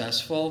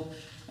successful,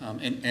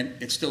 and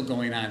it's still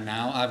going on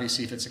now.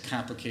 Obviously, if it's a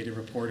complicated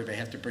report or they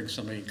have to bring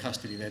somebody in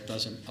custody, that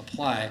doesn't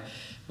apply.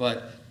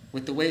 But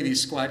with the way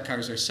these squad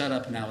cars are set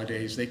up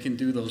nowadays, they can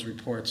do those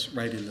reports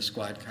right in the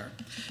squad car.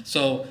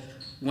 So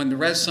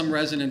when some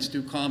residents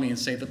do call me and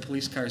say the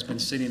police car's been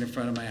sitting in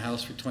front of my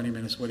house for 20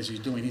 minutes, what is he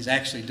doing? He's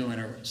actually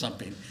doing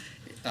something.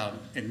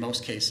 In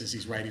most cases,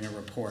 he's writing a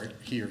report,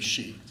 he or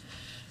she.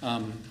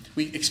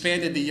 We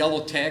expanded the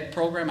yellow tag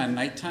program on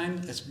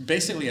nighttime. It's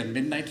basically a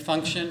midnight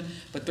function,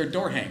 but they're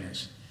door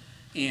hangers.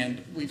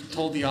 And we've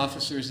told the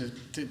officers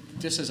that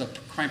just as a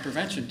crime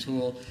prevention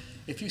tool,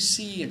 if you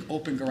see an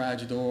open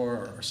garage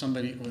door or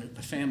somebody, or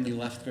the family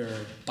left their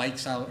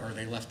bikes out or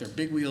they left their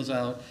big wheels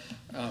out,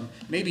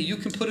 maybe you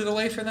can put it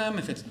away for them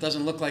if it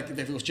doesn't look like, if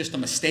it was just a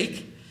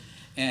mistake.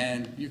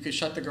 And you could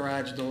shut the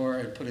garage door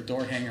and put a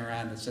door hanger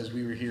on that says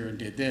we were here and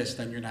did this,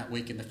 then you're not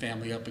waking the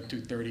family up at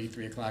 2:30,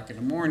 3 o'clock in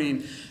the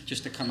morning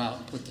just to come out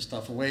and put the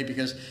stuff away,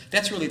 because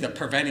that's really the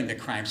preventing the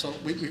crime. So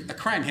a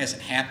crime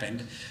hasn't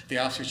happened. The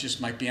officers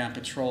just might be on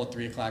patrol at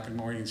 3 o'clock in the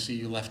morning and see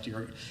you left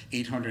your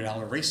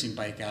 $800 racing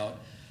bike out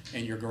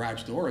and your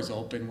garage door is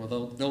open.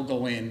 Well, they'll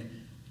go in,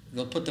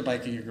 they'll put the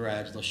bike in your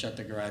garage, they'll shut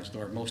the garage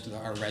door. Most of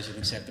our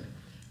residents have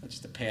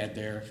just a pad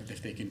there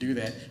if they can do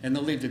that, and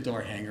they'll leave the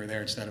door hanger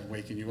there instead of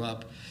waking you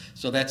up.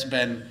 So that's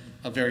been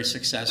a very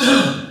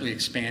successful. We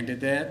expanded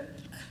that.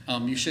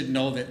 You should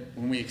know that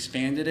when we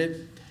expanded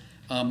it,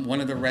 one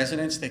of the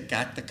residents that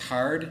got the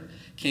card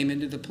came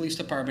into the police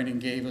department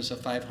and gave us a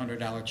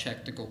 $500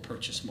 check to go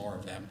purchase more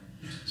of them.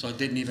 So it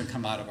didn't even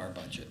come out of our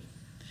budget.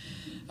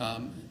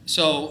 But those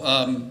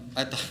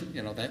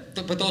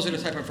are the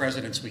type of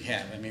residents we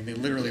have. I mean, they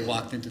literally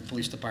walked into the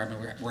police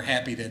department. We're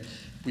happy that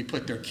we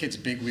put their kids'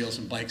 big wheels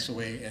and bikes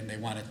away, and they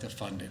wanted to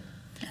fund it.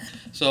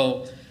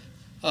 So,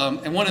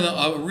 and one of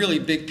the really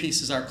big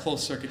pieces are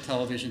closed-circuit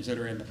televisions that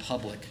are in the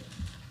public,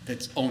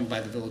 that's owned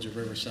by the Village of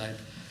Riverside.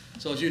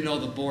 So as you know,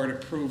 the board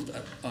approved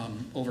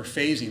over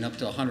phasing up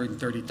to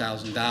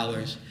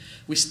 $130,000.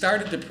 We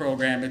started the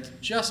program. It's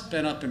just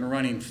been up and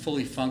running,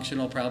 fully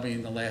functional, probably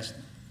in the last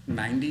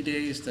 90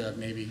 days to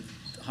maybe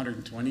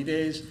 120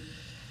 days.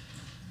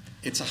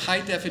 It's a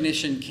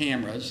high-definition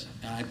cameras.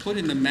 I put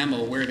in the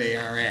memo where they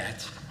are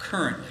at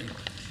currently.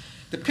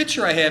 The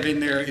picture I have in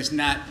there is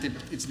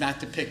it's not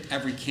to depict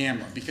every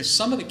camera, because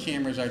some of the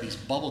cameras are these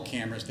bubble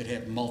cameras that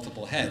have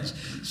multiple heads.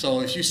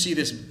 So if you see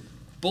this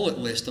bullet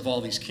list of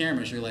all these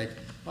cameras, you're like,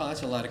 wow,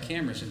 that's a lot of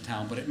cameras in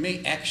town. But it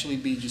may actually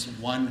be just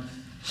one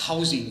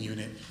housing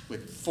unit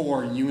with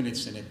 4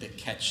 units in it that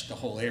catch the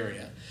whole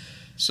area.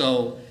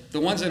 So the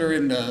ones that are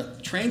in the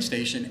train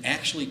station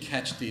actually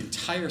catch the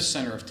entire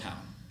center of town.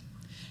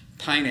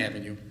 Pine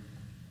Avenue,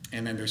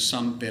 and then there's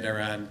some that are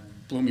on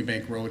Blooming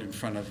Bank Road in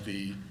front of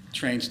the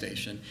train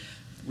station.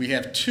 We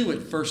have 2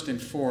 at First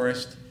and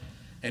Forest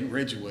and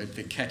Ridgewood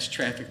that catch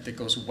traffic that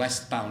goes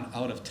westbound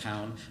out of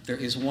town. There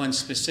is one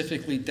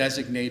specifically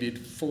designated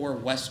for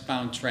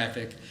westbound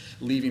traffic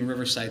leaving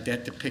Riverside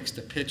that depicts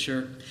the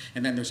picture.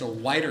 And then there's a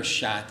wider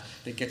shot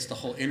that gets the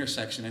whole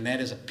intersection, and that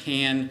is a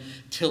pan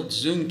tilt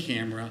zoom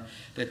camera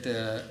that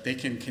they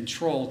can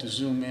control to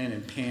zoom in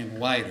and pan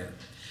wider.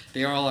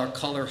 They all are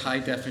color high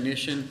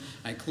definition.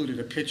 I included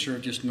a picture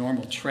of just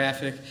normal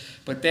traffic,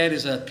 but that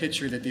is a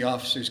picture that the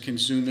officers can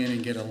zoom in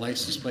and get a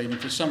license plate. And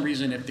for some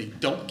reason, if they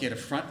don't get a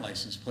front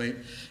license plate,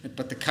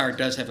 but the car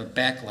does have a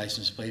back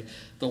license plate,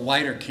 the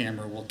wider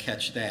camera will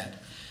catch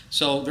that.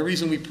 So the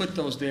reason we put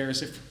those there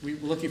is if we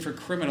were looking for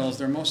criminals,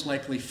 they're most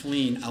likely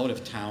fleeing out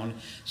of town.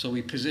 So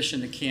we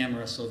position the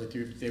camera so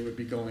that they would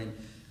be driving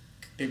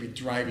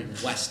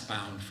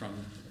westbound from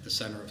the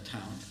center of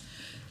town.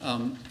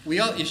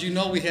 As you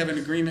know, we have an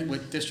agreement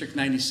with District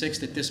 96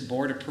 that this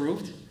board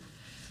approved.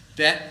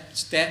 That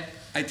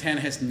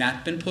antenna has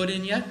not been put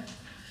in yet,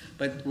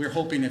 but we're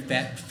hoping if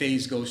that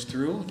phase goes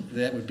through,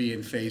 that would be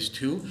in phase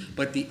 2.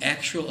 But the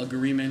actual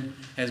agreement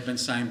has been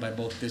signed by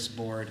both this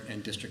board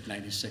and District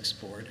 96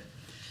 board.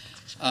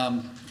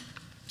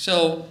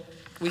 So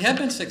we have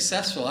been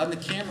successful. On the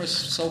cameras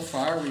so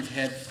far, we've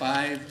had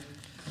 5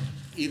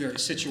 either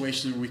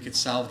situations where we could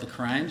solve the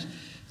crimes.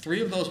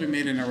 3 of those we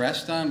made an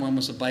arrest on. One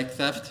was a bike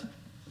theft.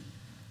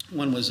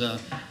 One was a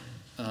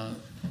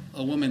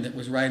woman that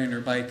was riding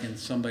her bike and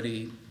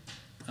somebody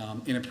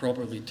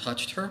inappropriately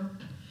touched her.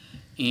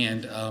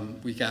 And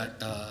we got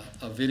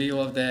a video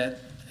of that,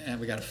 and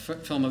we got a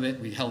film of it.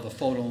 We held a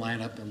photo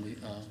lineup, and we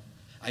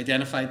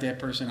identified that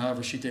person.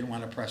 However, she didn't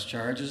want to press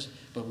charges,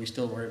 but we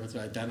still were able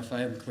to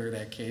identify and clear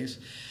that case.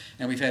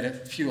 And we've had a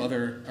few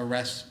other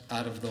arrests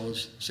out of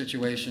those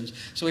situations.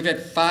 So we've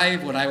had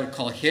 5 what I would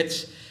call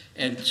hits.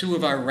 And 2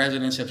 of our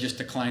residents have just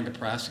declined to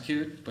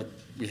prosecute, but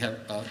we have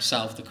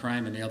solved the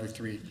crime, and the other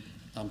 3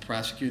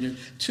 prosecuted.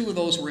 2 of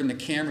those were in the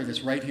camera that's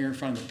right here in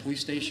front of the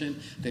police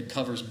station that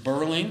covers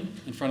Burling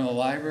in front of the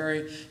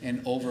library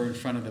and over in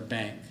front of the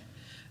bank.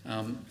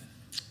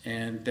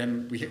 And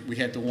then we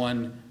had the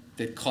one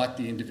that caught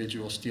the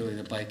individual stealing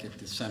the bike at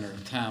the center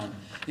of town.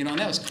 You know, and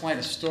that was quite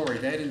a story.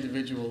 That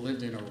individual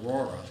lived in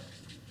Aurora,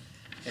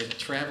 had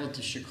traveled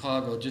to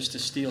Chicago just to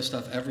steal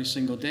stuff every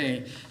single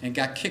day and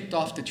got kicked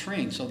off the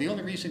train. So the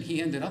only reason he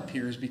ended up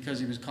here is because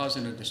he was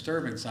causing a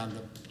disturbance on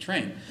the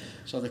train.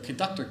 So the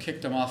conductor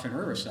kicked him off in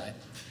Riverside.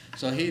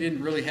 So he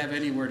didn't really have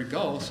anywhere to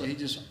go, so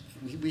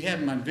we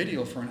have him on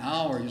video for an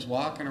hour just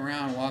walking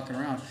around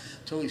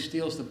until he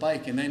steals the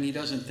bike, and then he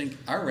doesn't think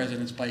our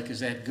resident's bike is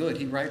that good.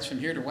 He rides from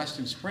here to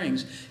Western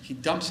Springs, he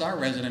dumps our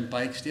resident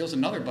bike, steals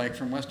another bike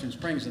from Western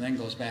Springs, and then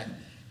goes back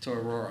to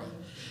Aurora.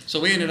 So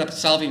we ended up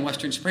solving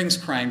Western Springs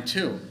crime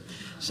too.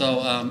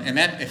 So, and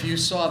that, if you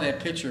saw that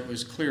picture, it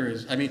was clear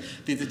as, I mean,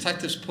 the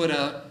detectives put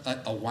a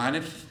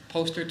wanted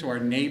poster to our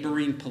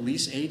neighboring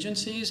police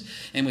agencies,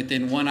 and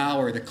within 1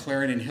 hour, the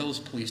Clarendon Hills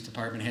Police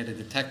Department had a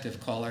detective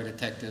call our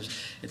detectives.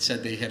 It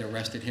said they had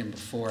arrested him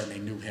before and they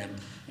knew him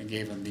and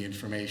gave him the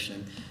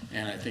information,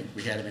 and I think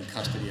we had him in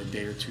custody a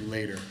day or two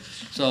later.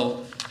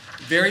 So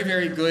very,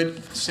 very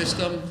good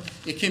system.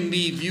 It can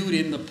be viewed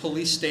in the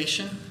police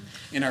station,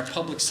 in our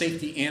public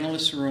safety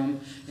analyst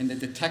room, in the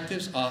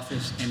detective's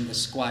office, in the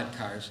squad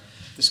cars.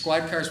 The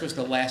squad cars was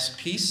the last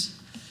piece,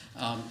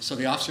 so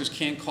the officers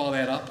can call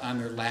that up on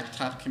their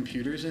laptop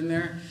computers in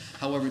there.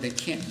 However, they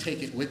can't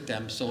take it with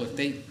them, so if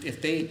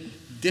they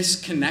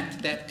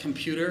disconnect that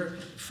computer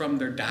from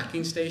their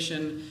docking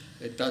station,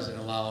 it doesn't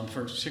allow them,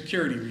 for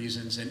security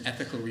reasons and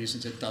ethical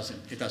reasons, it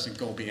doesn't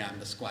go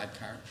beyond the squad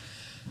car.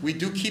 We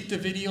do keep the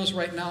videos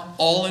right now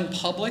all in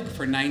public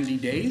for 90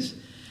 days.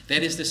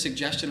 That is the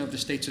suggestion of the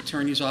state's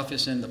attorney's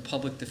office and the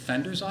public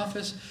defender's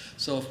office.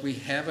 So if we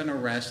have an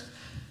arrest,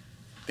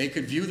 they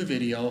could view the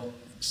video,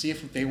 see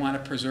if they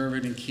want to preserve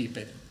it and keep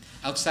it.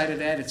 Outside of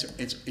that,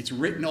 it's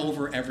written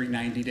over every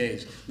 90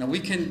 days. Now we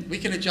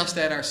can adjust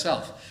that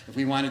ourselves. If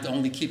we wanted to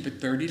only keep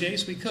it 30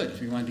 days, we could.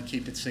 If we wanted to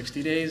keep it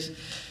 60 days.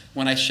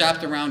 When I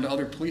shopped around to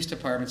other police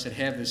departments that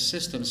have this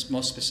system,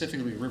 most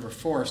specifically River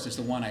Forest is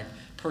the one I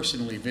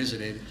personally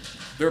visited,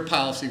 their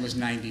policy was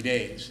 90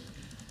 days.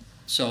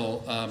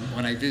 So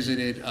when I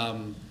visited,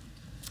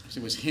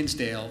 it was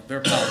Hinsdale,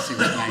 their policy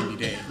was 90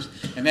 days.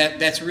 And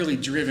that's really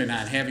driven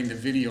on having the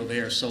video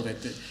there so that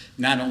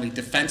not only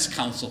defense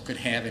counsel could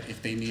have it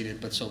if they need it,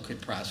 but so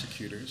could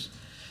prosecutors.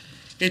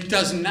 It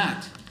does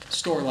not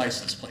store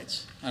license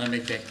plates. I want to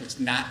make that clear. It's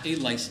not a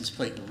license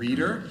plate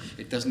reader.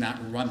 It does not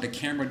run, the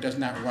camera does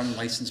not run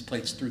license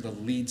plates through the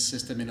lead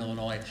system in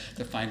Illinois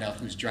to find out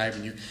who's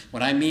driving you.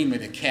 What I mean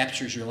with it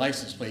captures your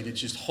license plate, it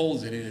just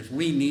holds it, and if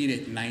we need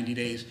it in 90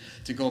 days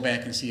to go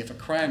back and see if a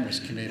crime was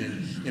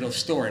committed, it'll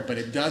store it. But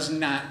it is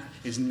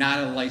not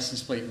a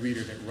license plate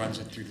reader that runs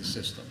it through the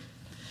system.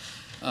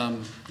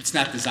 It's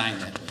not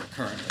designed that way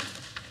currently.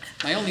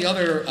 My only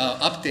other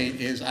update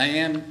is I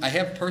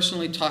have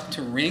personally talked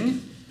to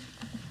Ring.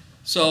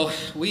 So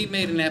we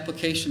made an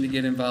application to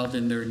get involved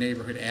in their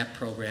neighborhood app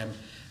program,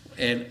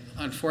 and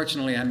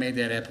unfortunately I made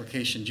that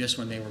application just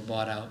when they were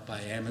bought out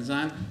by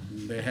Amazon.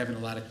 They're having a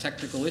lot of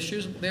technical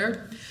issues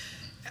there.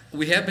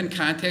 We have been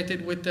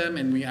contacted with them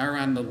and we are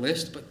on the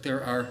list, but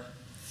there are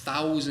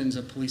thousands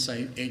of police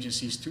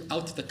agencies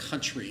throughout the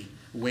country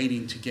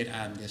waiting to get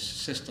on this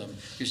system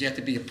because you have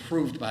to be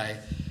approved by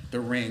the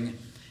Ring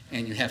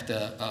and you have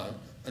to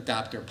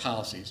adopt their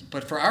policies.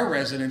 But for our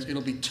residents,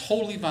 it'll be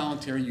totally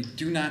voluntary. You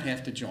do not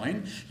have to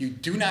join. You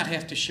do not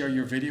have to share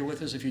your video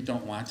with us if you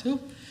don't want to.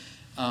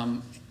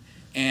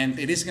 And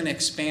it is going to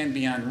expand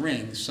beyond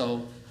Ring.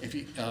 So if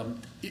you,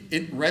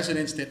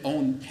 residents that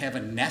have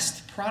a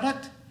Nest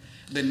product,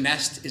 the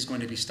Nest is going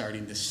to be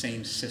starting the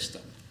same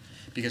system.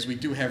 Because we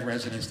do have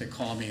residents that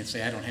call me and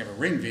say, I don't have a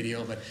Ring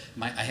video, but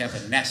I have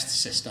a Nest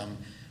system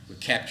that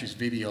captures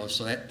video.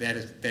 So that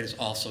is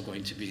also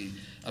going to be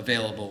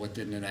available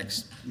within the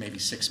next maybe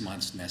 6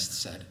 months,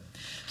 Nest said.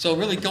 So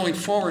really going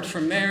forward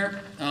from there,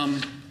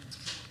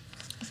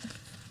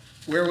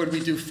 where would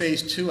we do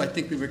phase 2? I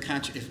think we would,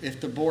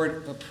 if the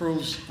board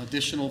approves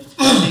additional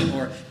funding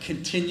or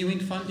continuing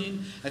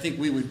funding, I think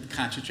we would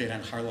concentrate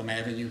on Harlem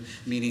Avenue,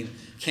 meaning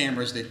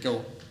cameras that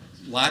go,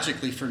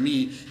 logically for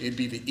me, it'd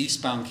be the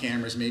eastbound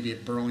cameras, maybe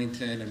at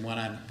Burlington and one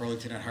on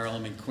Burlington and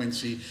Harlem and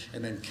Quincy,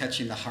 and then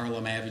catching the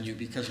Harlem Avenue,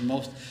 because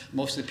most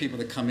of the people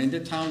that come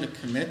into town to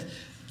commit,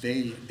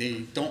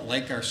 they don't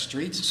like our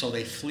streets, so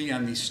they flee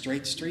on these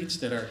straight streets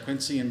that are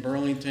Quincy and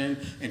Burlington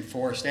and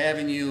Forest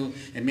Avenue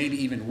and maybe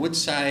even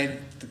Woodside,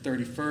 the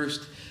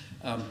 31st.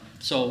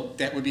 So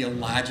that would be a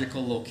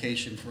logical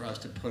location for us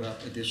to put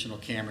up additional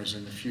cameras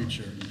in the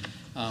future.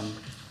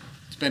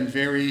 It's been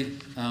very,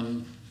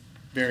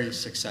 very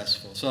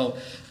successful. So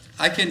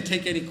I can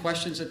take any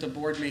questions that the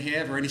board may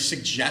have or any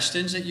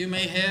suggestions that you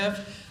may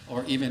have,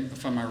 or even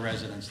from our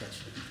residents. That's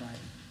fine.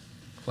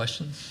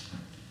 Questions?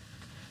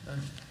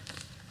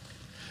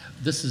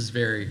 This is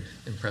very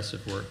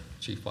impressive work,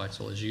 Chief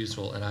Weitzel, as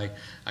usual, and I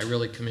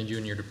really commend you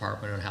and your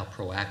department on how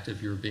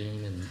proactive you're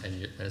being,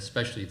 and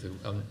especially the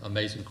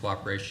amazing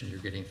cooperation you're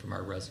getting from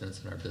our residents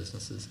and our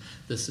businesses.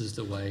 This is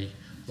the way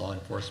law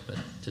enforcement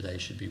today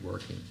should be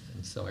working,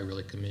 and so I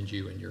really commend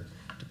you and your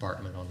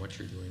department on what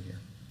you're doing here.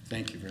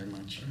 Thank you very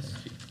much.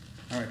 Thank you.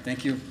 All right,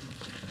 thank you.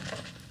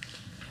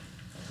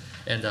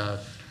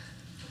 And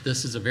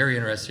this is a very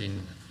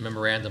interesting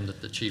memorandum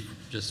that the chief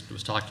just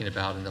was talking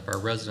about, and if our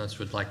residents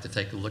would like to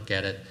take a look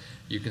at it,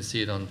 you can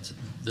see it on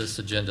this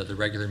agenda, the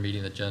regular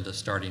meeting agenda,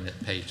 starting at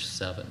page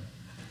 7.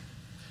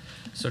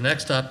 So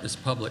next up is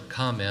public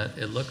comment.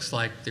 It looks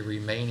like the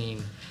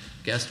remaining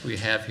guest we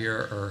have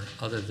here, or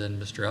other than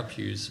Mr.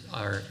 Uphughes,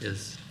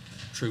 is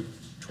Troop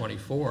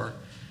 24.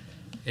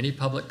 Any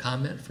public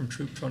comment from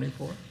Troop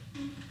 24?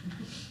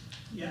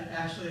 Yeah,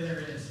 actually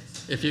there is.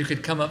 If you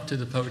could come up to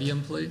the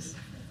podium, please.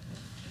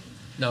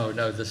 No,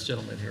 this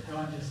gentleman here. No,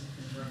 I'm just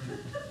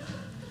confirming.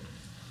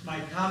 My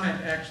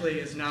comment actually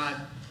is not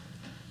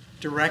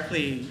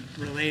directly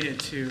related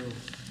to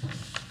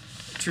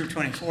Troop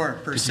 24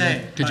 per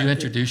se. Could you but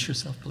introduce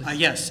yourself, please?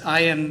 Yes, I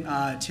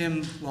am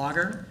Tim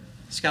Lager,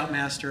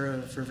 Scoutmaster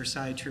of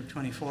Riverside Troop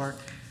 24.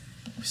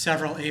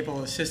 Several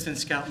able assistant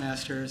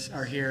Scoutmasters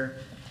are here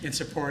in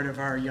support of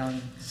our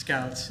young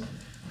Scouts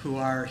who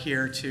are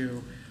here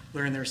to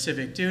learn their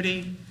civic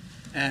duty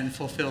and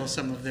fulfill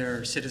some of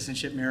their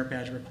citizenship merit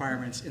badge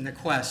requirements in the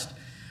quest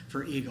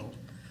for Eagle,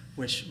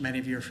 which many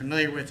of you are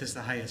familiar with as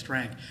the highest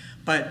rank.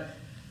 But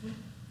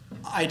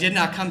I did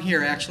not come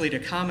here actually to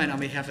comment on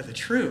behalf of the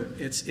troop.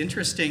 It's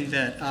interesting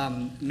that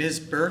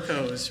Ms.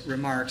 Burko's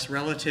remarks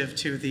relative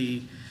to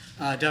the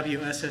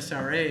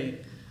WSSRA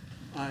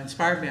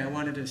inspired me. I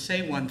wanted to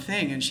say one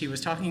thing, and she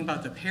was talking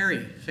about the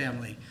Perry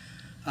family,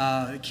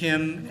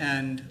 Kim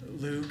and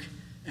Luke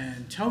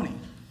and Tony.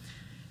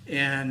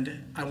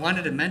 And I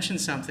wanted to mention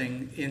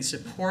something in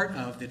support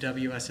of the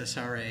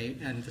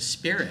WSSRA and the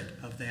spirit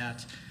of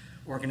that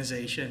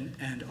organization,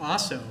 and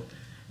also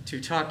to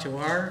talk to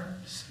our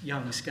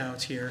young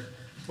Scouts here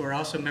who are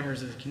also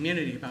members of the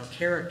community about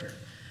character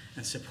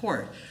and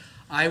support.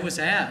 I was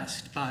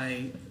asked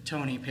by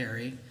Tony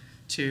Perry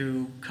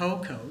to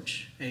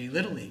co-coach a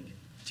Little League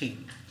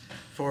team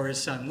for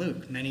his son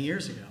Luke many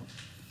years ago.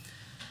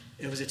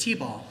 It was a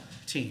t-ball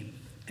team,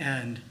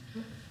 and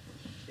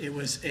it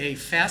was a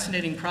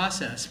fascinating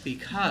process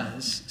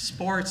because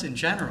sports in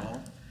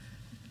general,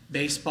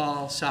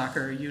 baseball,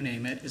 soccer, you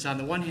name it, is on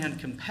the one hand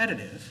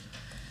competitive,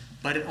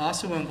 but it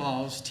also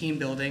involves team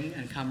building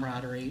and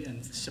camaraderie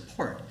and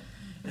support.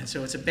 And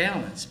so it's a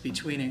balance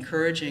between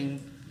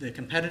encouraging the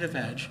competitive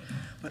edge,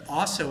 but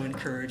also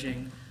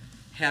encouraging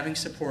having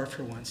support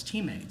for one's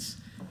teammates.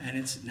 And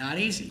it's not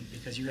easy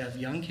because you have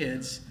young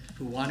kids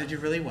who want to do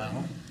really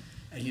well,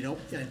 and you don't,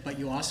 but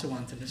you also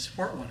want them to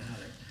support one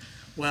another.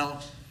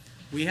 Well,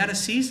 we had a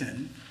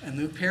season, and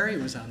Luke Perry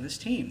was on this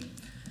team.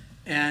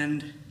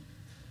 And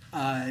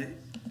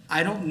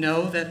I don't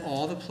know that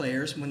all the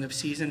players, when the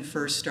season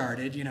first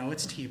started, you know,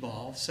 it's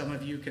t-ball. Some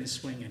of you can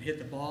swing and hit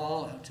the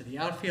ball out to the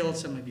outfield.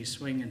 Some of you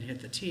swing and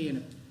hit the tee, and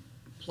it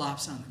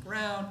plops on the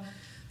ground.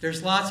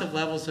 There's lots of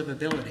levels of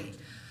ability.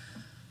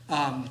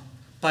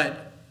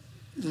 But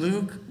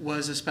Luke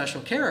was a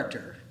special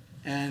character,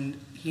 and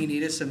he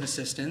needed some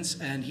assistance,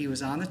 and he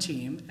was on the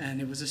team,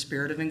 and it was a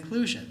spirit of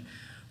inclusion,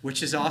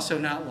 which is also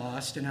not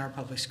lost in our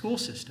public school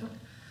system,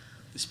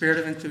 the spirit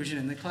of inclusion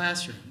in the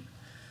classroom.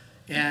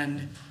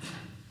 And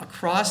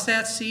across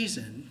that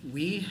season,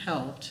 we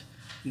helped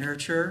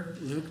nurture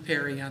Luke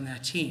Perry on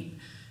that team.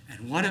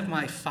 And one of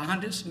my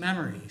fondest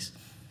memories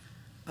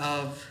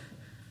of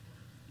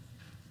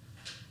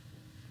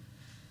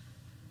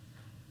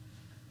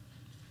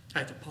I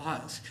have to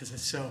pause because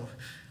it's so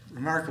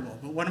remarkable,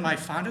 but one of my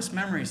fondest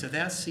memories of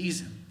that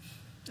season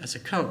as a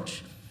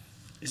coach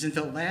is in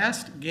the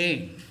last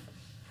game.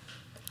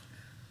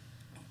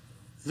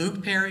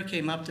 Luke Perry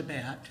came up to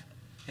bat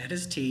at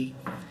his tee,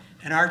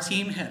 and our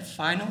team had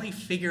finally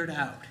figured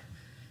out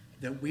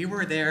that we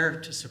were there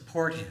to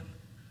support him,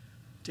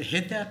 to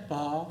hit that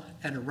ball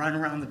and to run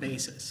around the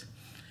bases.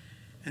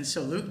 And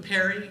so Luke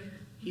Perry,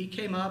 he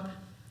came up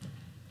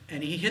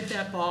and he hit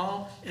that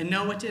ball, and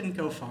no, it didn't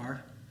go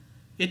far.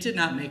 It did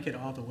not make it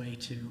all the way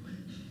to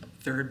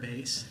third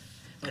base,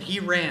 but he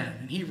ran,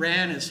 and he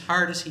ran as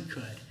hard as he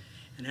could,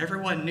 and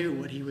everyone knew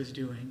what he was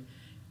doing.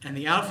 And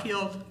the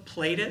outfield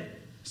played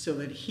it so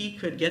that he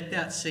could get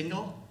that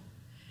single,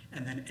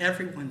 and then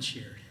everyone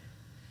cheered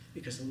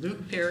because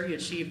Luke Perry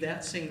achieved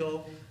that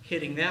single,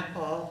 hitting that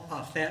ball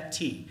off that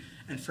tee.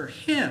 And for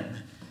him,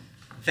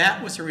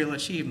 that was a real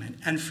achievement.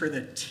 And for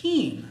the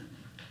team,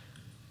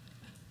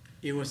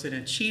 it was an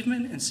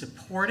achievement in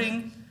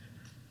supporting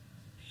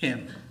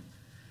him.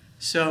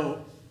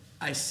 So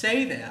I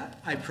say that,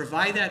 I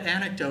provide that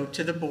anecdote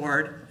to the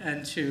board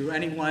and to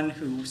anyone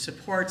who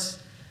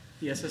supports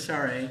the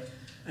SSRA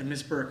and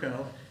Ms.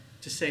 Burko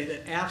to say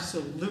that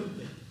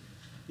absolutely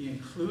the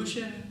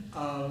inclusion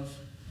of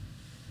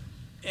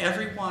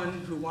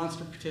everyone who wants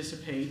to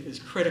participate is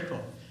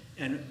critical.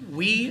 And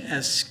we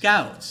as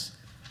Scouts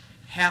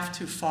have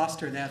to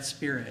foster that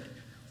spirit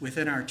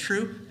within our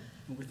troop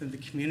and within the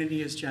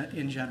community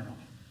in general.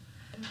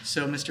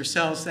 So Mr.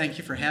 Sells, thank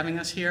you for having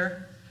us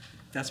here.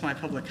 That's my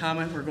public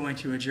comment. We're going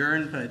to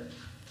adjourn, but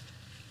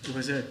it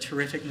was a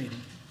terrific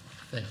meeting.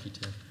 Thank you,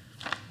 Tim.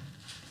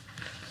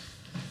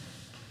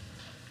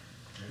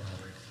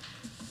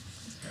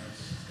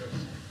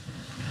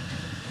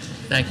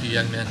 Thank you,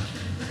 young men.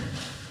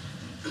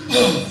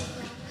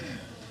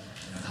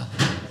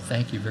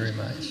 Thank you very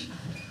much.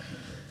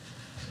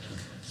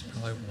 It's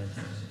probably one of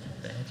the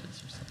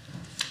badges or something.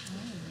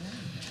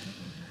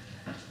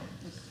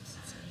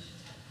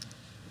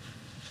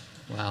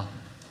 Wow.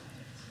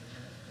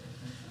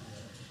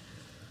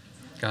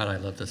 God, I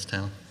love this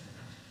town.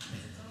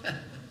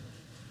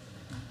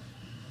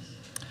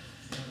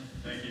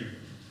 Thank you.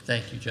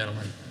 Thank you,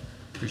 gentlemen.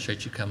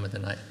 Appreciate you coming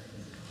tonight.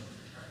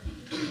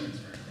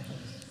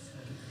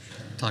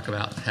 Talk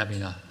about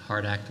having a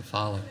hard act to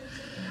follow.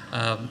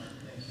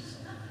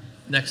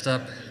 Next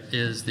up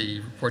is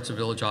the reports of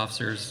village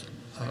officers.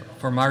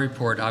 For my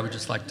report, I would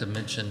just like to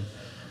mention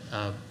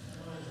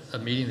a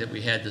meeting that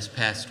we had this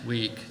past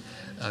week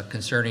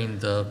concerning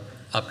the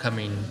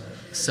upcoming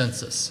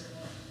census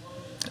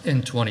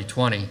in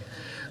 2020.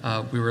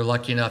 We were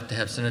lucky enough to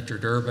have Senator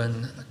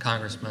Durbin,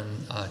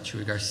 Congressman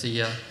Chuy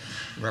Garcia,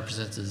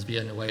 Representatives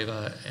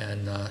Villanueva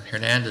and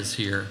Hernandez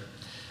here.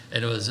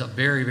 And it was a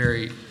very,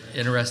 very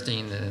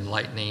interesting and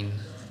enlightening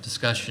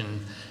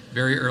discussion,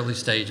 very early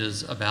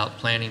stages about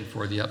planning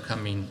for the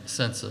upcoming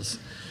census.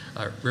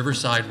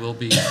 Riverside will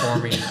be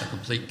forming a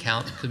complete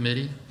count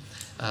committee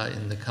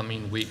in the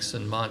coming weeks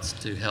and months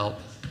to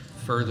help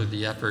further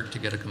the effort to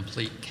get a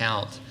complete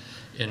count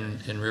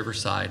in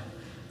Riverside.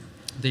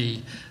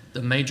 The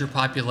major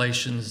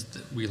populations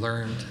that we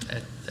learned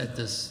at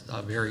this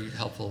very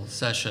helpful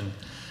session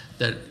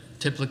that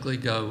typically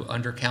go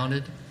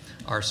undercounted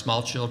are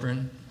small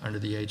children under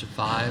the age of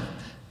 5,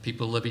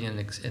 people living in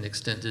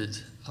extended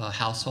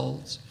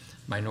households,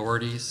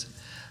 minorities,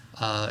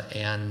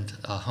 and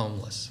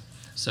homeless.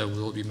 So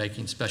we will be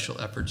making special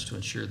efforts to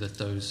ensure that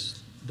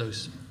those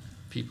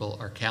people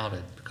are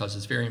counted, because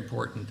it's very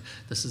important.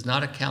 This is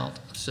not a count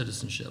of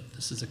citizenship.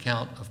 This is a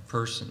count of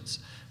persons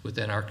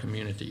within our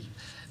community.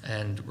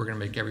 And we're going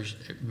to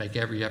make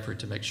every effort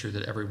to make sure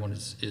that everyone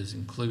is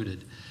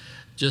included.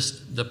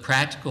 Just the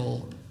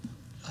practical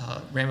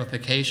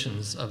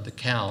ramifications of the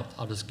count,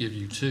 I'll just give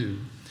you 2.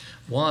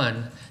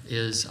 One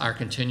is our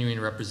continuing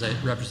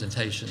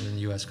representation in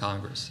the U.S.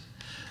 Congress.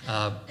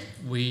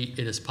 It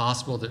is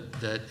possible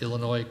that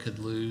Illinois could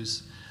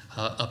lose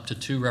up to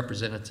 2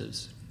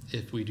 representatives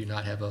if we do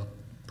not have a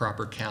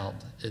proper count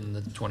in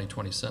the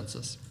 2020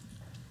 census.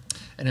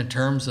 And in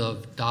terms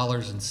of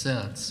dollars and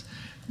cents,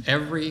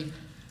 every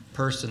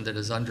person that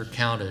is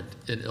undercounted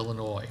in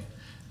Illinois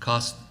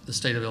costs the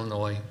state of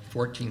Illinois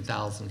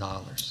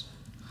 $14,000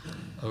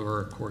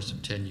 over a course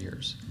of 10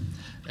 years,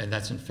 and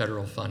that's in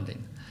federal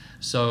funding.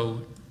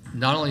 So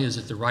not only is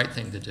it the right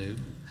thing to do,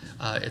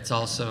 it's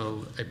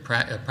also a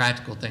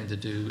practical thing to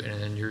do,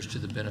 and inures to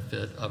the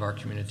benefit of our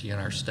community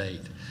and our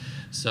state.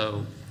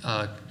 So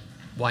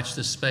watch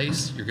this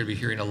space. You're going to be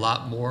hearing a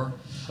lot more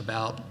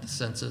about the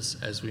census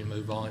as we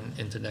move on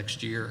into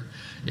next year.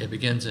 It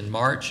begins in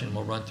March and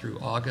will run through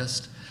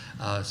August,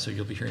 so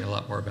you'll be hearing a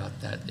lot more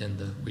about that in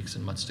the weeks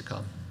and months to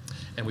come.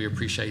 And we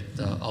appreciate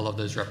all of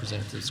those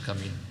representatives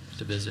coming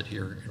to visit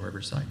here in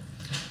Riverside.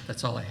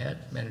 That's all I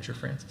had. Manager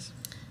Francis.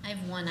 I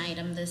have one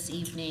item this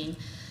evening.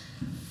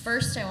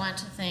 First, I want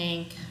to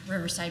thank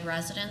Riverside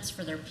residents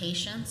for their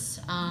patience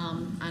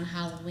on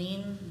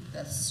Halloween,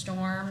 the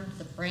storm,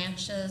 the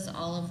branches,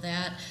 all of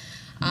that.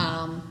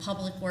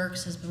 Public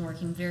Works has been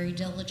working very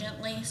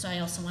diligently, so I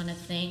also want to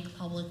thank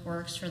Public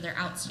Works for their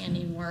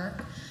outstanding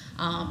work.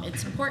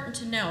 It's important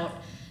to note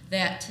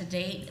that to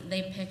date,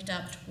 they picked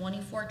up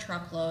 24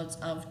 truckloads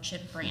of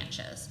chipped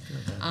branches.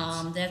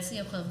 That's the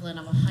equivalent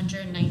of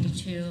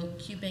 192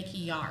 cubic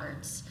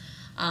yards.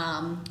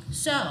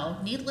 So,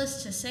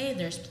 needless to say,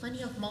 there's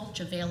plenty of mulch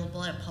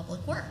available at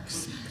Public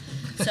Works.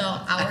 So,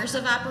 hours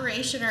of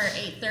operation are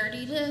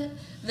 8:30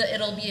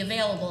 it'll be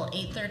available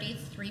 8:30 to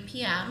 3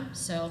 p.m.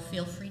 So,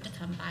 feel free to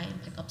come by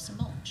and pick up some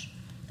mulch.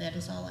 That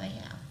is all I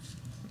have.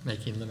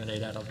 Making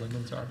lemonade out of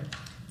lemons, are we?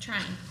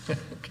 Trying. Okay.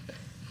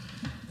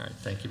 All right,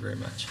 thank you very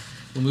much.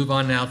 We'll move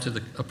on now to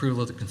the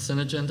approval of the consent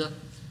agenda.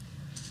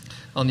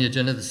 On the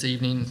agenda this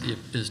evening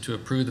is to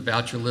approve the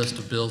voucher list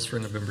of bills for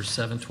November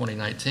 7,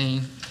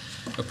 2019,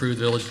 approve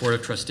the Village Board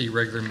of Trustee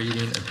regular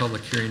meeting and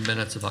public hearing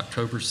minutes of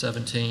October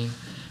 17,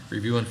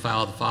 review and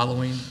file the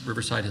following: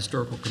 Riverside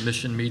Historical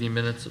Commission meeting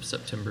minutes of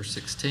September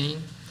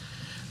 16,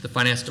 the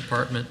Finance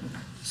Department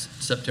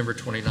September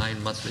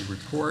 29 monthly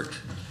report,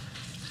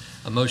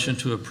 a motion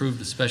to approve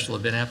the special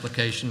event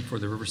application for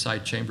the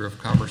Riverside Chamber of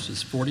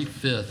Commerce's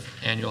 45th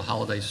annual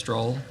holiday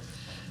stroll.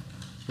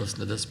 Listen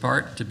to this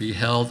part: to be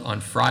held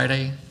on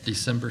Friday,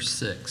 December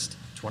 6th,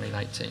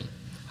 2019.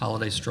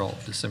 Holiday stroll,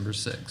 December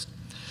 6th.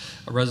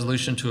 A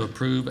resolution to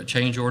approve a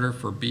change order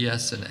for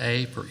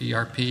BS&A for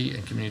ERP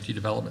and community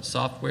development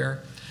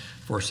software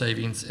for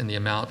savings in the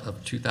amount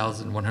of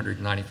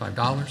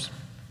 $2,195.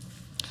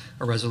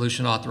 A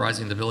resolution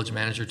authorizing the village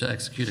manager to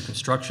execute a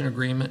construction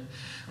agreement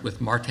with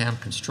Martam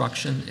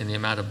Construction in the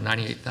amount of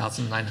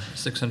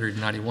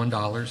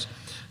 $98,691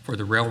 for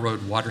the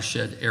Railroad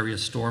Watershed Area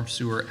Storm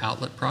Sewer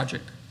Outlet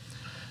Project.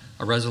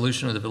 A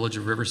resolution of the Village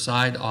of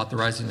Riverside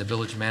authorizing the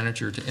village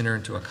manager to enter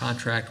into a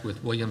contract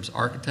with Williams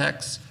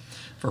Architects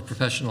for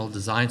professional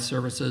design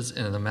services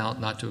in an amount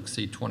not to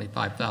exceed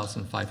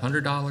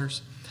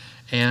 $25,500.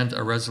 And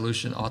a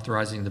resolution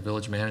authorizing the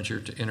village manager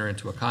to enter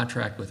into a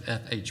contract with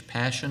F.H.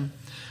 Passion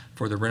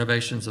for the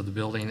renovations of the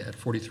building at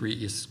 43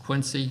 East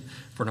Quincy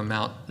for an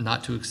amount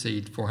not to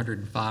exceed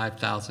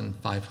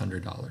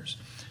 $405,500.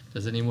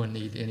 Does anyone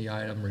need any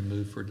item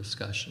removed for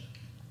discussion?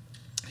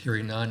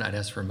 Hearing none, I'd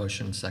ask for a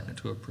motion and second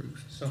to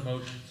approve. So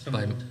moved.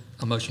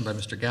 A motion by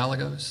Mr.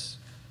 Gallegos.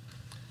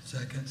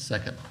 Second.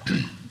 Second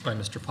by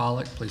Mr.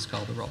 Pollack. Please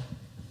call the roll.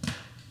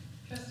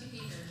 Trustee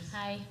Peters.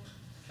 Aye.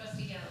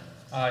 Trustee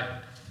Gallegos. Aye.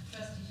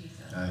 Trustee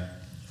Giesel. Aye.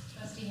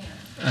 Trustee Ham.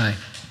 Aye.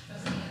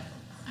 Trustee Evans.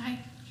 Aye.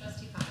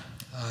 Trustee Potter.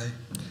 Aye.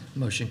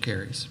 Motion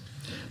carries.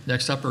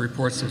 Next up are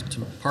reports of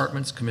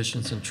departments,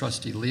 commissions, and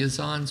trustee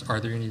liaisons. Are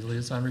there any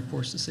liaison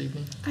reports this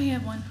evening? I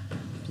have one.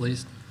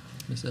 Please,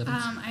 Ms. Evans.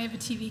 I have a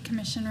TV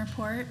commission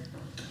report.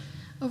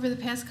 Over the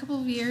past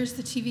couple of years,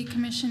 the TV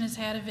commission has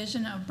had a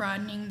vision of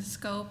broadening the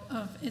scope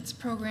of its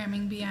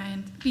programming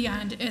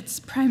beyond its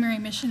primary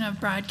mission of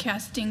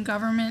broadcasting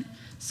government,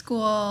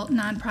 school,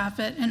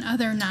 nonprofit, and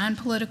other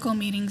non-political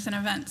meetings and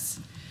events.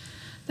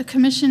 The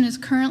commission is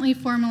currently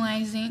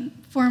formalizing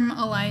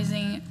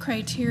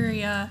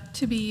criteria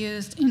to be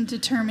used in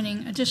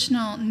determining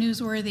additional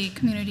newsworthy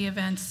community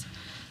events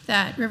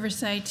that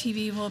Riverside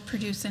TV will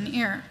produce and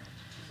air.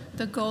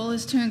 The goal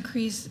is to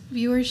increase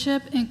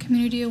viewership and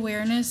community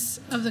awareness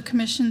of the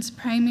commission's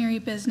primary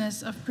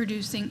business of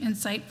producing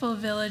insightful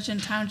village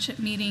and township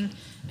meeting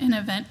and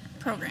event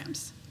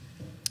programs.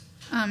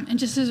 And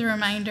just as a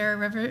reminder,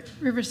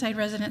 Riverside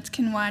residents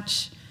can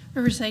watch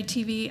Riverside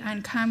TV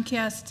on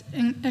Comcast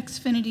and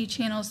Xfinity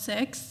Channel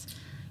 6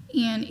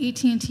 and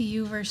AT&T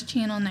Uverse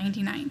Channel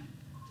 99.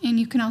 And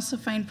you can also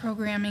find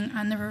programming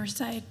on the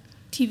Riverside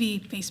TV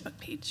Facebook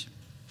page.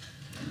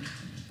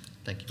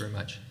 Thank you very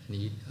much.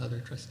 Any other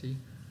trustee?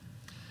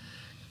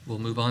 We'll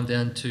move on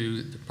then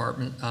to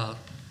department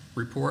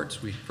reports.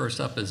 First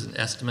up is an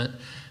estimate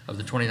of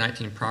the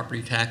 2019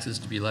 property taxes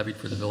to be levied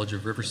for the Village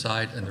of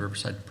Riverside and the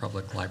Riverside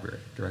Public Library.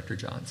 Director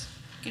Johns.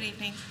 Good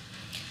evening.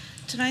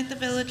 Tonight the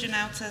village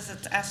announces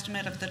its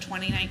estimate of the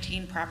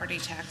 2019 property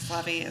tax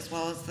levy as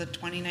well as the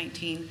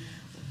 2019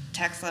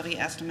 tax levy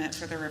estimate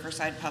for the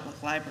Riverside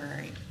Public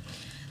Library.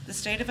 The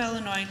state of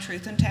Illinois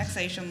Truth in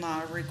Taxation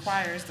Law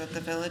requires that the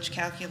village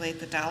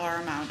calculate the dollar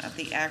amount of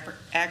the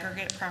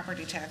aggregate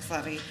property tax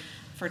levy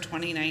for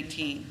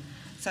 2019.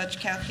 Such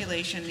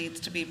calculation needs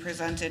to be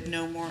presented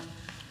no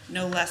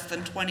less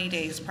than 20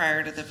 days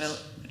prior to the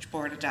village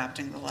board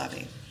adopting the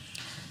levy.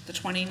 The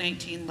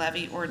 2019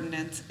 levy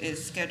ordinance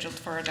is scheduled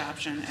for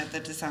adoption at the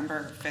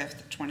December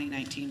 5th,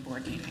 2019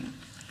 board meeting.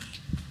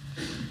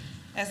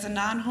 As a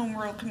non-home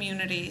rule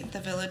community, the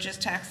village's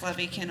tax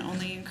levy can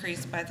only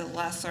increase by the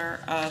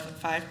lesser of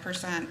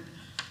 5%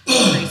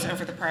 increase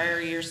over the prior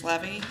year's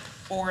levy,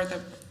 or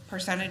the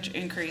percentage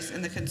increase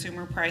in the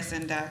consumer price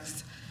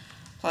index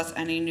plus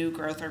any new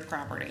growth or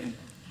property.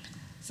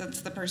 Since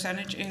the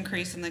percentage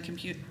increase in the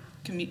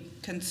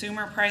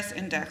consumer price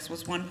index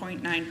was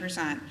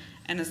 1.9%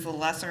 and is the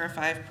lesser of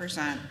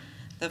 5%,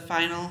 the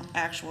final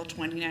actual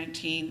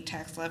 2019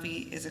 tax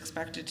levy is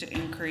expected to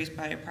increase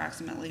by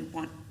approximately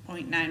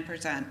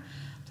 1.9%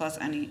 plus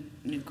any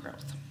new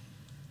growth.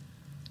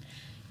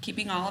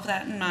 Keeping all of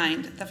that in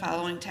mind, the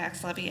following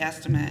tax levy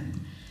estimate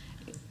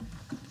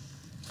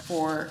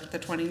for the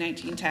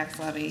 2019 tax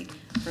levy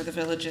for the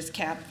village's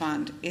cap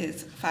fund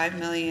is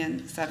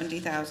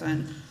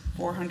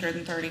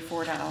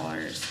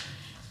 $5,070,434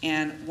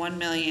 and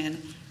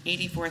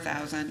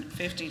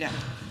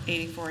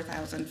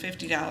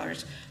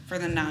 $1,084,050 for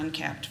the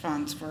non-capped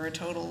funds, for a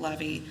total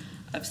levy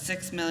of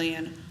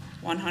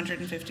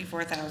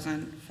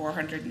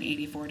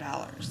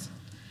 $6,154,484.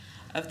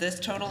 Of this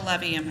total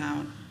levy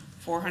amount,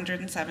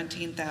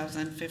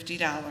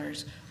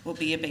 $417,050 will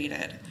be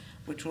abated,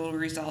 which will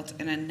result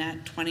in a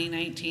net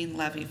 2019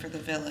 levy for the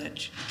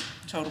village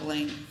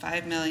totaling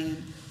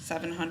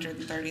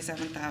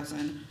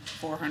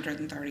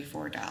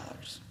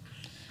 $5,737,434.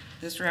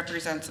 This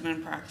represents an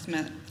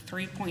approximate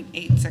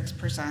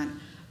 3.86%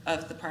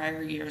 of the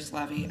prior year's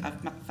levy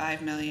of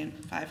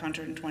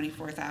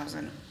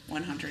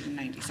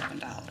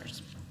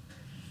 $5,524,197.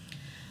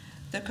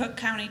 The Cook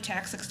County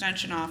Tax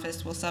Extension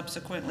Office will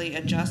subsequently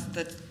adjust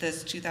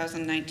this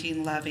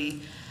 2019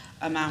 levy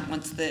amount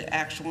once the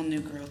actual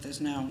new growth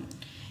is known.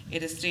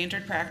 It is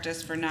standard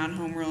practice for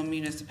non-home rule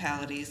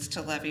municipalities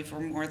to levy for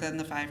more than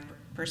the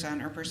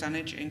 5% or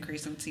percentage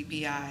increase in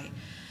CPI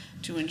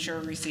to ensure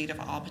receipt of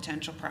all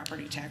potential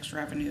property tax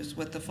revenues,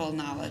 with the full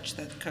knowledge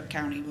that Cook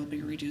County will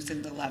be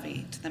reducing the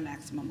levy to the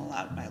maximum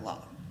allowed by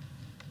law.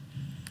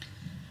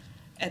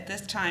 At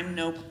this time,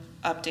 no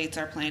updates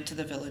are planned to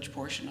the village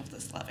portion of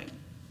this levy.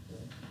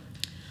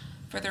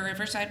 For the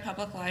Riverside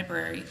Public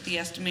Library, the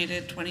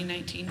estimated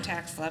 2019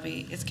 tax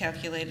levy is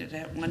calculated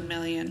at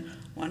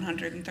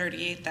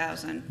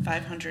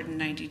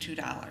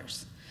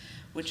 $1,138,592,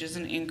 which is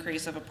an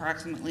increase of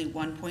approximately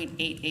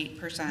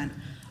 1.88%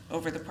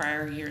 over the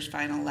prior year's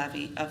final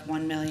levy of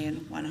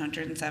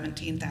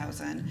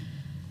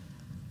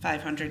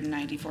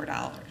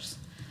 $1,117,594.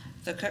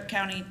 The Cook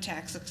County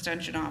Tax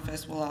Extension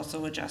Office will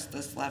also adjust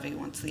this levy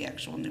once the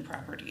actual new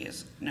property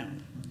is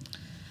known.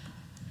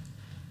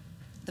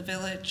 The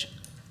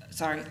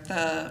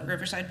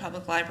Riverside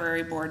Public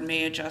Library Board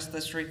may adjust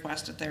this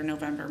request at their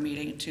November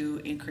meeting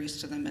to increase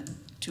to them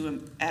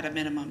at a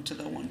minimum to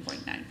the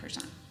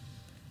 1.9%.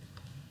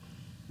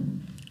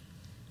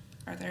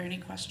 Are there any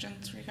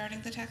questions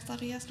regarding the tax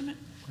levy estimate?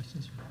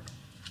 Questions?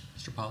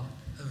 Mr. Pollard?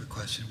 I have a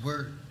question.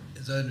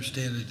 As I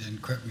understand it,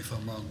 and correct me if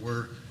I'm wrong,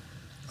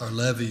 our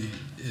levy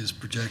is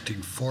projecting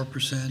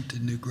 4%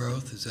 in new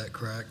growth. Is that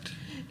correct?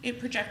 It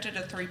projected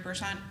a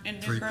 3% in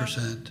new 3%? growth.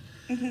 3%?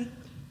 Mm-hmm.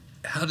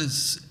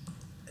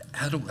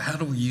 How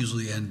do we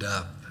usually end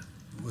up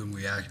when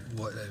we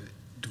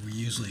do we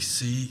usually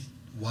see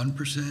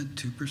 1%,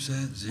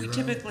 2%, 0? We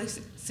typically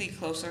see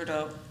closer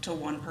to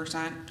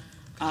 1%.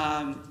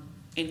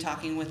 In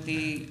talking with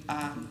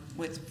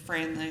with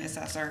Fran, the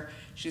assessor,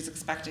 she's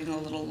expecting a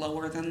little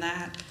lower than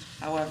that.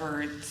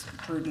 However, it's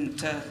prudent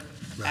to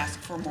ask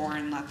for more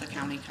and let the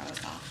county cut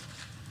us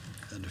off.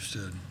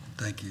 Understood.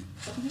 Thank you.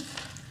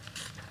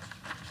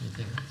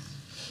 Anything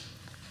else?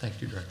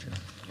 Thank you, Director.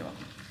 You're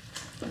welcome.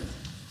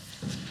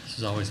 This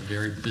is always a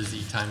very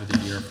busy time of the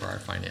year for our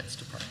finance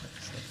department,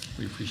 so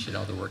we appreciate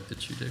all the work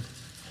that you do.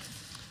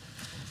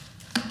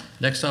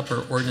 Next up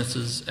are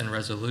ordinances and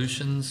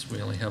resolutions.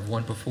 We only have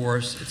one before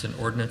us. It's an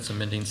ordinance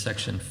amending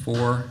section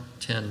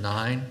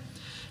 410.9,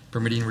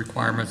 permitting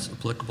requirements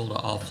applicable to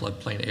all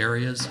floodplain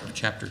areas of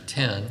Chapter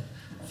 10,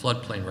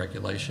 floodplain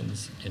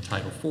regulations, in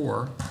Title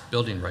 4,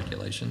 building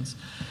regulations,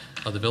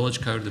 of the Village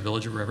Code of the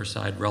Village of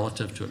Riverside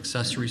relative to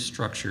accessory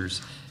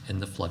structures in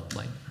the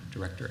floodplain.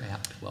 Director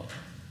Apt, welcome.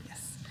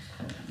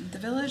 The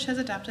village has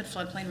adopted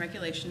floodplain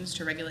regulations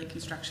to regulate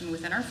construction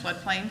within our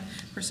floodplain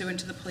pursuant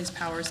to the police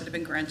powers that have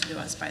been granted to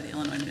us by the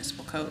Illinois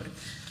Municipal Code.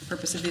 The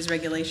purpose of these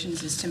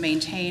regulations is to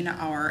maintain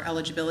our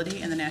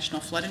eligibility in the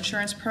National Flood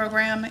Insurance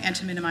Program and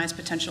to minimize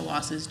potential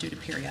losses due to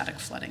periodic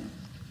flooding.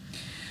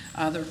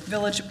 The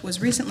village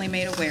was recently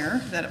made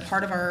aware that a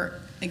part of our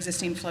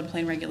existing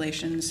floodplain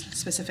regulations,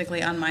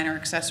 specifically on minor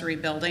accessory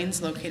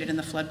buildings located in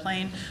the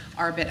floodplain,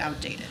 are a bit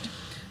outdated.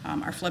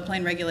 Our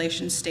floodplain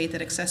regulations state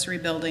that accessory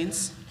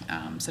buildings,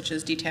 such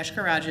as detached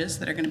garages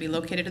that are going to be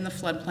located in the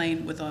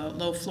floodplain with a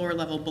low floor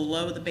level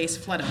below the base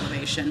flood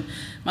elevation,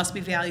 must be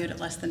valued at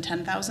less than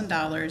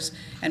 $10,000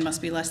 and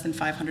must be less than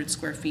 500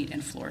 square feet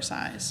in floor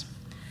size.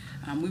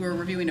 We were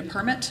reviewing a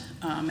permit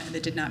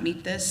that did not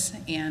meet this,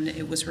 and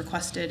it was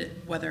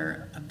requested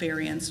whether a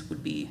variance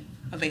would be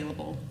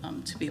available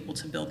to be able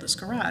to build this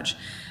garage.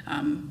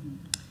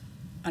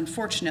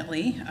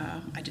 Unfortunately,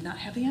 I did not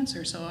have the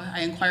answer, so I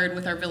inquired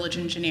with our village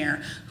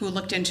engineer, who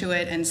looked into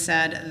it and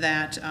said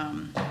that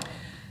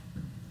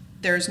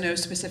there's no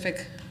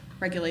specific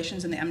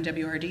regulations in the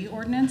MWRD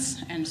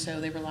ordinance, and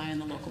so they rely on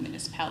the local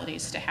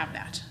municipalities to have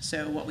that.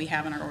 So what we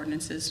have in our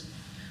ordinance is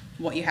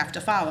what you have to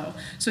follow.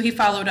 So he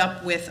followed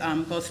up with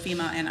both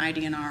FEMA and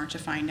IDNR to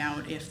find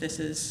out if this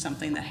is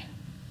something that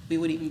we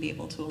would even be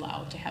able to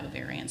allow to have a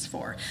variance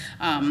for.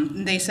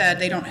 They said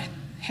they don't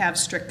have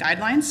strict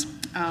guidelines.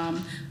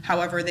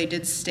 However, they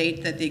did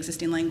state that the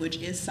existing language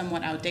is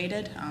somewhat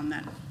outdated,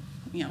 that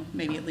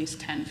maybe at least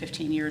 10,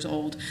 15 years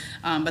old,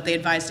 but they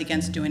advised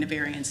against doing a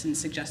variance and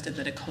suggested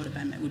that a code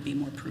amendment would be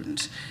more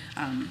prudent.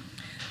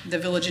 The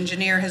village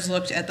engineer has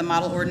looked at the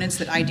model ordinance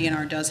that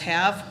IDNR does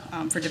have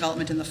for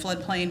development in the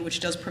floodplain, which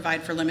does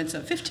provide for limits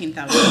of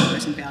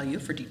 $15,000 in value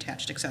for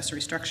detached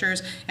accessory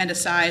structures and a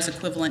size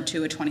equivalent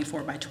to a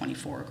 24 by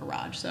 24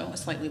 garage, so a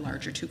slightly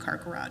larger two-car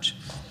garage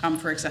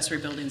for accessory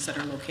buildings that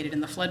are located in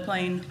the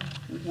floodplain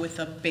with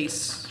a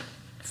base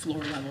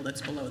floor level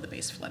that's below the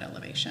base flood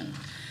elevation.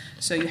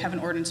 So you have an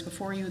ordinance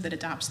before you that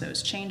adopts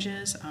those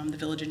changes. The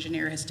village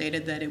engineer has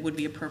stated that it would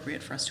be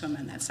appropriate for us to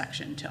amend that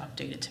section to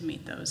update it to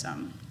meet those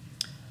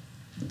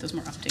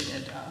more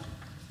updated,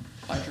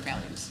 larger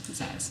values and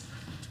size.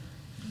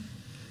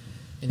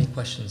 Any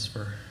questions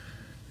for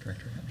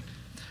Director Apt?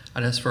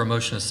 I'd ask for a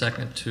motion, a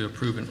second, to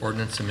approve an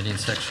ordinance amending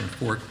section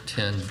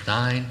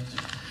 410.9,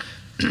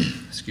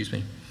 excuse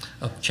me,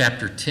 of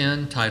Chapter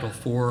 10, Title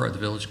 4 of the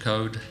Village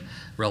Code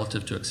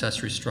relative to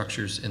accessory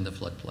structures in the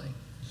floodplain.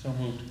 So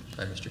moved.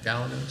 By Mr.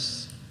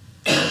 Gallegos.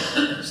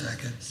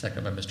 Second.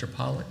 Second by Mr.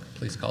 Pollock.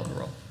 Please call the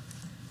roll.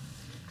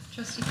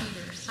 Trustee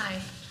Peters.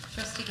 Aye.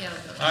 Trustee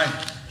Gallagher.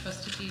 Aye.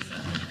 Trustee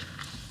Giza.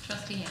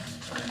 Trustee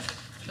Hammond.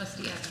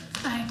 Trustee Evans.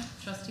 Aye.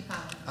 Trustee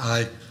Pollak.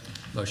 Aye.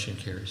 Motion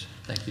carries.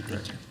 Thank you,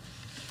 Director.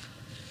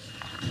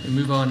 We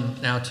move on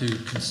now to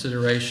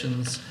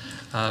considerations.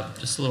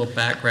 Just a little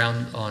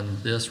background on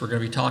this. We're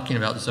going to be talking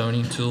about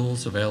zoning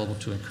tools available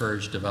to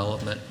encourage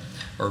development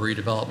or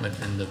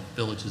redevelopment in the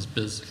village's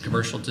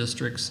commercial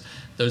districts.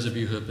 Those of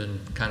you who have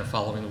been kind of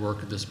following the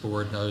work of this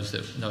board know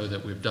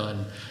that we've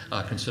done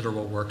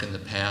considerable work in the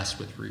past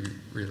with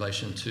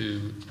relation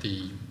to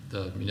the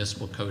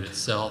municipal code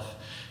itself,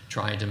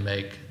 trying to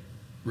make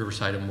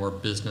Riverside a more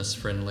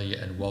business-friendly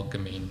and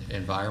welcoming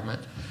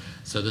environment.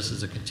 So this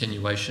is a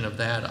continuation of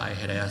that. I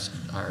had asked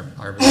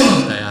our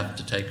village staff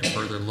to take a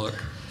further look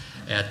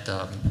at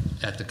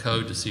the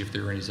code to see if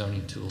there are any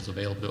zoning tools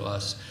available to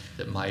us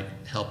that might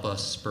help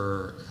us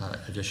spur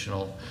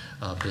additional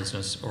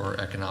business or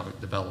economic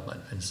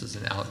development. And this is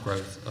an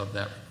outgrowth of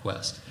that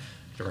request.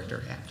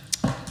 Director Apt.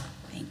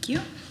 Thank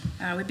you.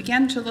 We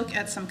began to look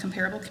at some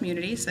comparable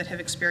communities that have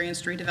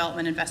experienced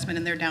redevelopment investment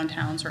in their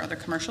downtowns or other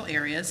commercial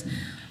areas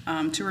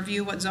to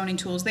review what zoning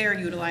tools they are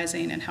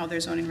utilizing and how their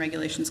zoning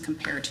regulations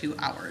compare to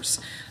ours.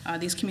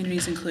 These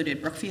communities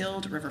included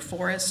Brookfield, River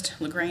Forest,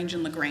 LaGrange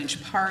and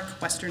LaGrange Park,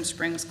 Western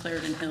Springs,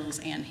 Clarendon Hills,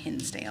 and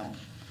Hinsdale.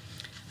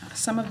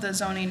 Some of the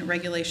zoning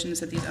regulations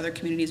that these other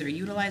communities are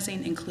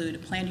utilizing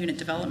include planned unit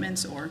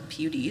developments, or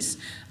PUDs,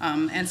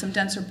 and some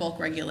denser bulk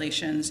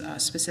regulations,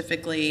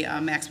 specifically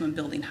maximum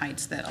building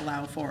heights that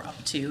allow for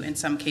up to, in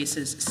some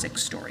cases,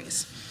 6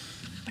 stories.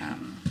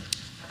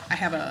 I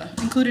have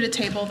included a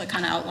table that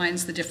kind of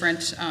outlines the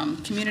different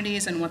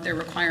communities and what their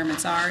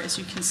requirements are. As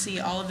you can see,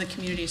 all of the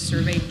communities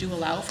surveyed do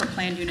allow for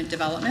planned unit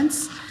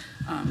developments.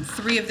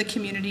 3 of the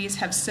communities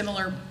have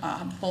similar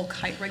bulk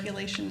height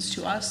regulations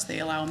to us. They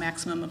allow a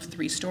maximum of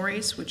 3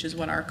 stories, which is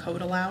what our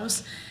code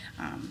allows.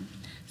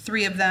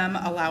 3 of them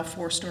allow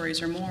 4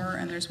 stories or more,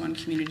 and there's 1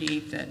 community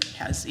that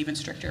has even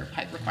stricter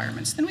height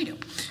requirements than we do,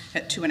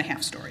 at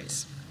 2.5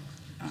 stories.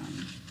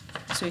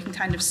 So you can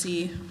kind of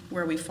see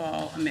where we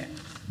fall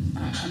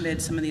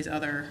amid some of these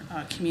other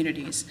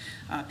communities.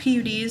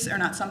 PUDs are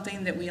not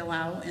something that we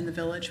allow in the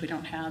village. We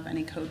don't have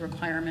any code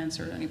requirements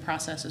or any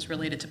processes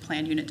related to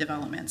planned unit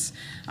developments.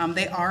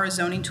 They are a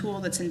zoning tool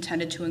that's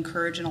intended to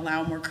encourage and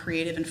allow more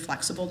creative and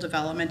flexible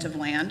development of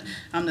land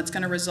that's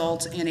going to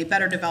result in a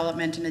better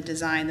development and a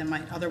design than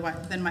might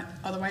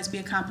otherwise be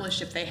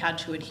accomplished if they had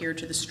to adhere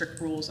to the strict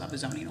rules of a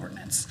zoning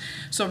ordinance.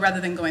 So rather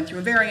than going through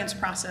a variance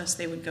process,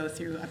 they would go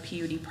through a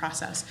PUD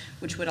process,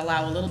 which would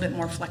allow a little bit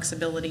more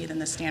flexibility than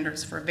the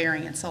standards for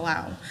variance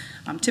allow.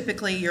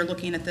 Typically, you're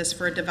looking at this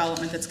for a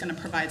development that's going to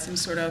provide some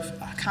sort of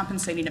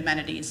compensating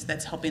amenities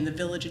that's helping the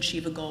village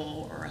achieve a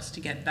goal or us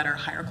to get better,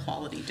 higher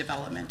quality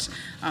development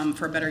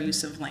for better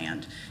use of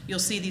land. You'll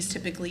see these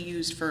typically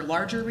used for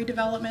larger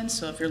redevelopments.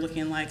 So if you're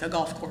looking like a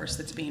golf course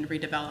that's being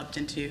redeveloped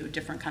into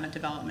different kind of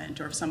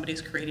development, or if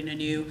somebody's creating a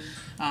new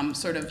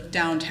sort of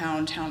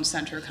downtown, town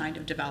center kind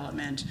of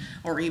development,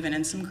 or even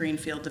in some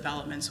greenfield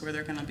developments where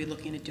they're going to be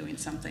looking at doing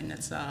something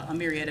that's a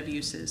myriad of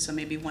uses. So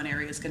maybe one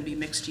area is going to be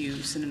mixed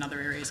use, and another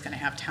area is going to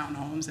have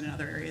townhomes, and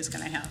another area is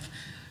going to have,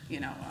 you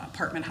know,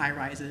 apartment high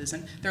rises,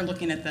 and they're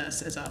looking at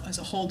this as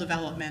a whole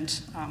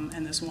development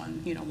and this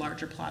one, you know,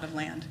 larger plot of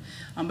land.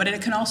 But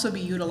it can also be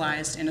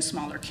utilized in a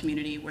smaller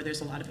community where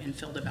there's a lot of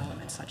infill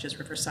development, such as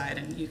Riverside,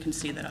 and you can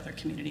see that other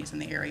communities in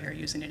the area are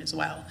using it as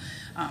well.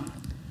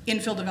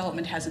 Infill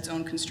development has its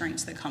own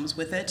constraints that comes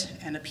with it,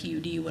 and a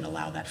PUD would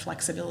allow that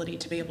flexibility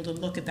to be able to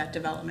look at that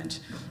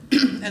development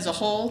as a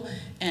whole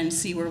and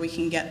see where we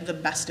can get the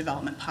best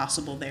development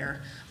possible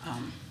there,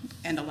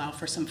 and allow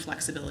for some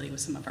flexibility with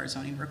some of our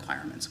zoning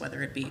requirements,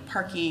 whether it be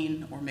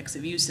parking or mix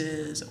of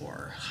uses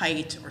or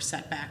height or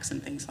setbacks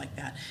and things like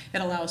that. It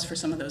allows for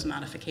some of those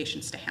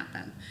modifications to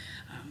happen.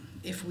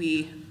 If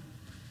we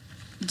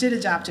did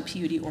adopt a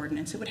PUD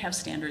ordinance, it would have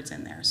standards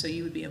in there. So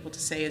you would be able to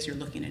say, as you're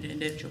looking at an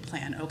individual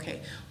plan,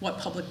 okay, what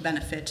public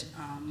benefit,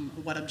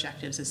 what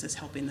objectives is this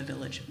helping the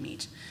village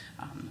meet?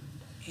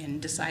 In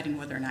deciding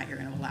whether or not you're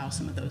going to allow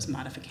some of those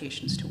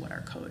modifications to what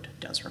our code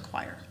does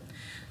require.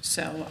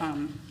 So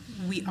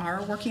we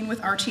are working with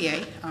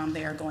RTA.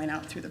 They are going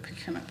out through the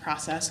procurement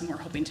process, and we're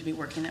hoping to be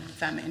working with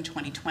them in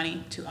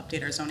 2020 to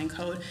update our zoning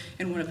code.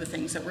 And one of the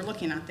things that we're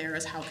looking at there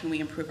is how can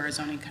we improve our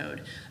zoning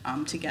code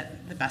to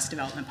get the best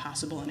development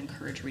possible and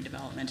encourage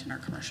redevelopment in our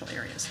commercial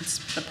areas.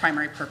 It's the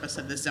primary purpose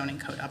of this zoning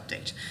code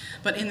update.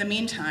 But in the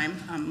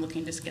meantime, I'm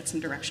looking to get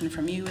some direction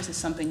from you. Is this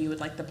something you would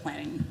like the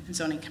Planning and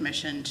Zoning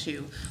Commission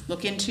to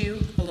look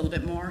into a little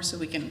bit more so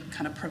we can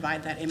kind of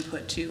provide that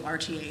input to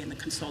RTA and the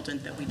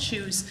consultant that we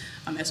choose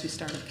as we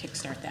start to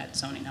kickstart that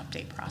zoning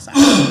update process?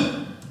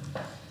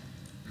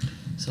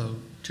 So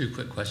 2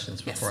 quick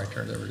questions before I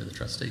turn it over to the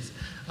trustees.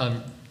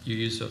 You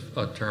use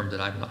a term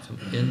that I'm not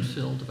familiar with,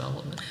 infill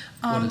development.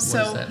 What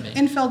does that mean?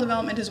 Infill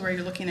development is where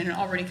you're looking at an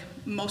already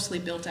mostly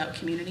built out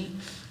community.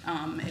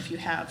 If you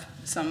have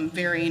some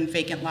varying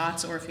vacant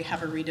lots, or if you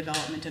have a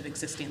redevelopment of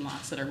existing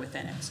lots that are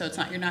within it. So it's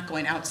not, you're not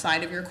going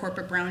outside of your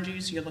corporate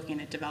boundaries, you're looking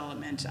at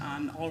development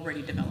on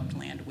already developed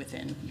land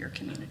within your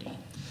community.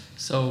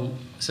 So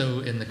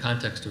in the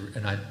context of,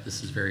 and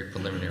this is very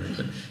preliminary,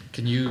 but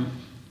could you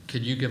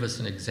give us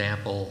an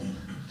example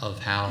of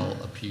how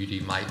a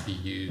PUD might be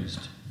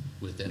used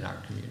within our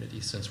community,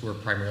 since we're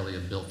primarily a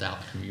built-out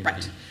community?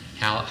 Right.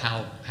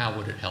 How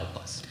would it help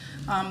us?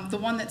 The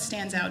one that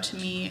stands out to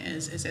me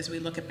is as we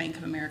look at Bank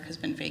of America has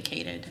been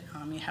vacated.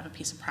 You have a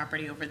piece of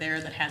property over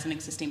there that has an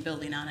existing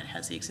building on it,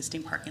 has the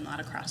existing parking lot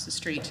across the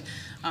street.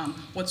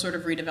 What sort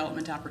of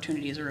redevelopment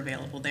opportunities are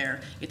available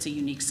there? It's a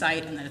unique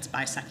site, and then it's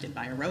bisected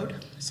by a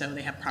road, so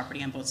they have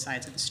property on both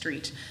sides of the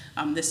street.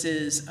 This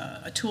is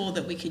a tool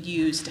that we could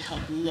use to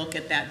help look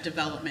at that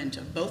development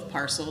of both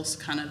parcels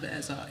kind of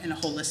as in a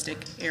holistic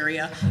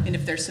area, and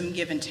if there's some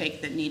give and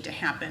take that need to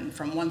happen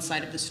from one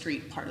side of the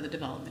street, part of the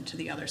development, to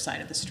the other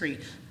side of the street,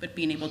 but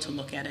being able to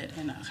look at it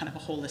in a kind of a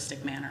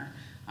holistic manner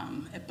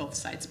at both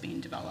sides being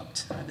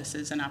developed. This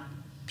is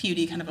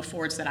PUD kind of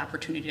affords that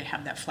opportunity to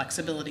have that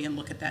flexibility and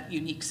look at that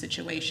unique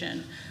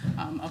situation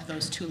of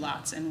those 2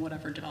 lots and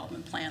whatever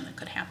development plan that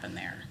could happen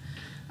there.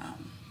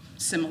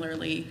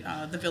 Similarly,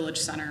 the Village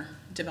Center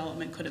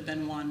development could have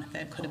been one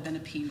that could have been a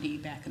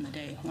PUD back in the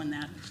day when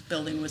that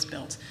building was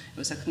built. It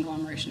was a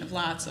conglomeration of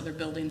lots, other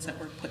buildings that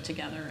were put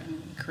together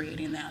and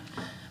creating that,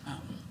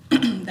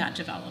 that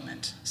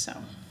development.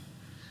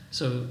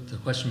 So the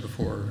question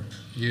before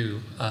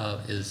you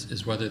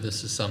is whether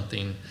this is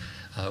something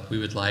we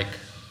would like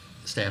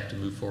staff to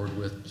move forward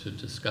with to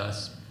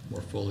discuss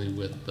more fully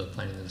with the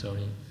Planning and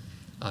Zoning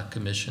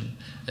commission,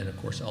 and of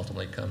course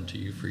ultimately come to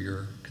you for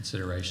your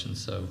consideration.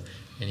 So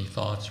any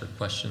thoughts or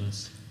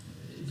questions?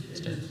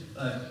 Just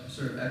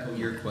sort of echo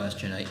your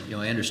question.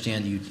 I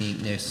understand the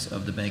uniqueness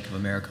of the Bank of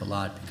America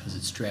lot because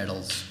it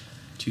straddles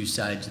two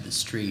sides of the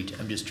street.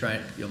 I'm just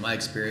trying, my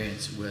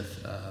experience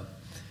with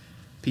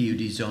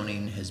PUD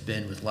zoning has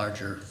been with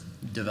larger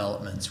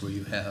developments where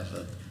you have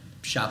a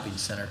shopping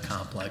center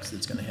complex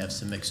that's going to have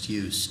some mixed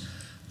use.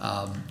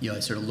 I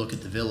sort of look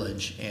at the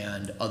village,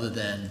 and other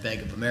than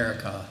Bank of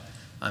America,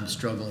 I'm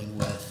struggling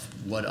with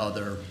what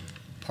other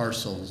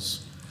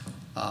parcels,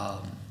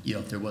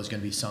 if there was going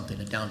to be something,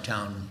 a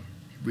downtown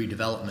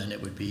redevelopment,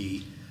 it would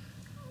be,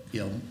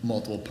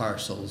 multiple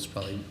parcels,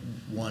 probably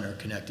one or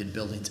connected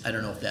buildings. I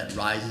don't know if that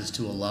rises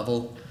to a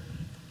level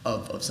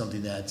of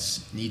something that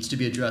needs to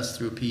be addressed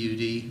through a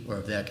PUD, or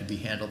if that could be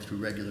handled through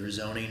regular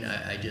zoning.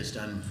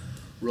 I'm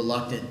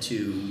reluctant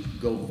to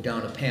go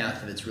down a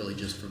path if it's really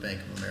just for Bank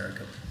of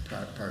America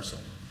parcel.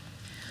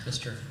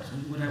 Mr.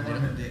 What I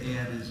wanted to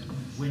add is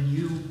when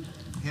you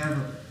have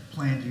a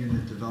planned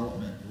unit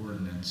development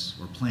ordinance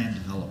or planned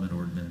development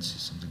ordinance,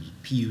 something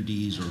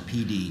PUDs or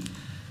PD,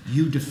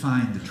 you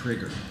define the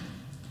trigger.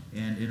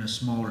 And in a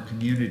smaller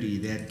community,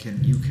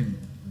 you can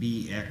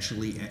be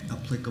actually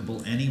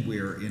applicable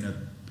anywhere in a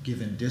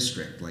given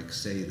district, like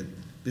say the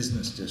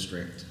business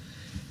district.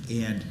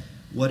 And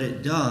what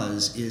it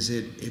does is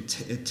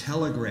it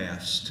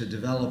telegraphs to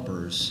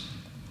developers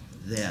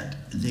that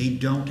they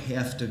don't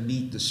have to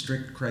meet the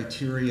strict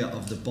criteria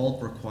of the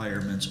bulk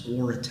requirements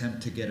or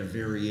attempt to get a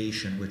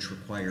variation which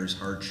requires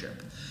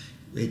hardship.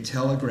 It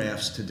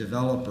telegraphs to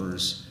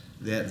developers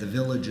that the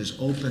village is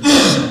open to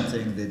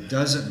something that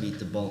doesn't meet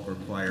the bulk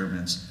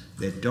requirements,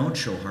 that don't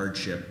show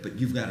hardship, but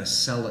you've got to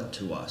sell it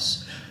to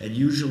us. And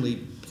usually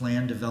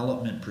planned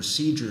development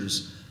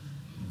procedures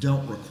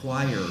don't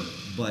require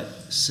but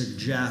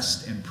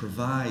suggest and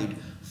provide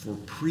for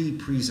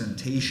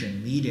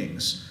pre-presentation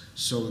meetings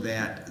so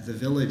that the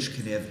village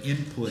can have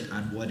input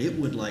on what it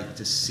would like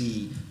to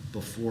see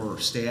before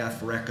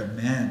staff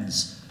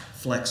recommends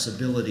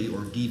flexibility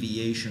or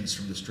deviations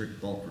from the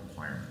strict bulk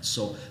requirements.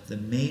 So the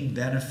main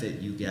benefit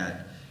you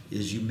get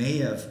is you may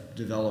have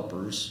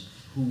developers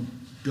who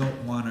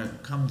don't want to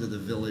come to the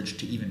village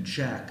to even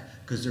check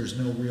because there's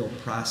no real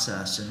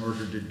process in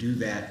order to do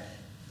that.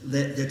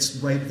 That's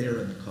right there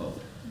in the code.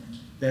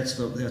 That's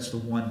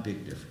the one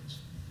big difference.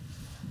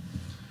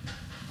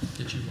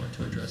 Did you want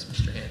to address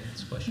Mr.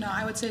 Hannon's question? No,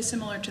 I would say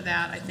similar to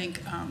that. I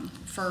think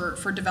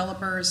for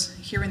developers,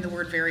 hearing the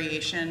word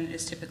variation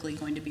is typically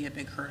going to be a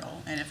big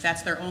hurdle. And if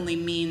that's their only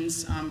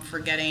means for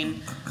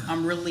getting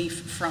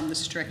relief from the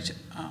strict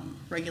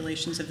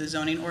regulations of the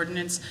zoning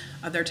ordinance,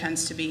 there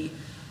tends to be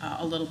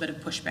a little bit of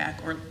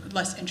pushback or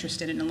less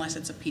interested in unless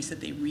it's a piece that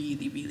they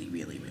really, really,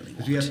 really, really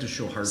want. You have to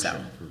show hardship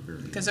for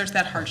variation. Because there's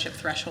that hardship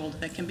threshold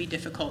that can be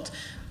difficult.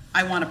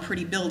 I want a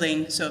pretty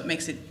building, so it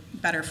makes it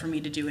better for me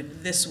to do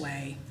it this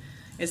way,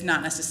 is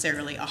not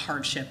necessarily a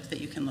hardship that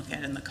you can look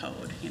at in the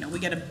code. We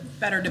get a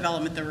better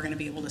development that we're going to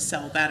be able to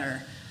sell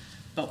better,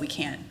 but we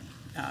can't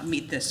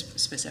meet this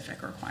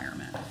specific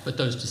requirement. But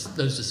those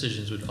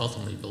decisions would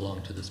ultimately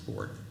belong to this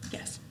board.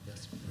 Yes.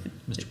 Yes.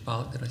 Mr.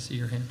 Pollack, did I see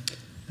your hand?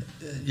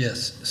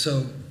 Yes.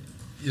 So,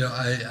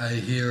 I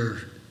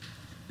hear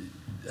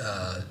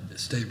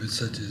statements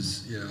such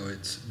as,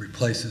 it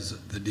replaces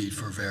the need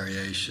for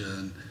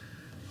variation,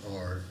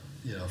 or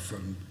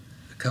from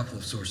a couple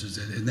of sources,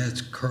 and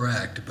that's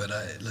correct, but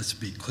let's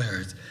be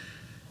clear.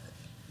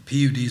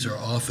 PUDs are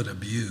often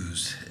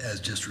abused as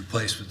just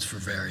replacements for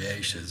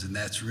variations, and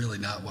that's really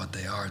not what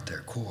they are at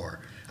their core.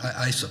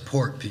 I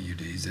support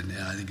PUDs, and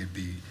I think it'd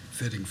be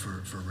fitting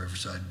for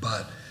Riverside,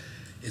 but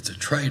it's a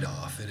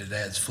trade-off, and it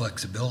adds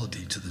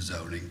flexibility to the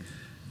zoning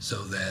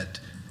so that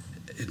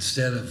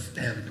instead of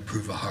having to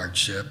prove a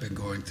hardship and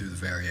going through the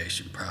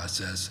variation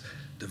process,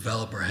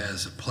 developer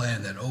has a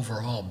plan that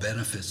overall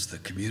benefits the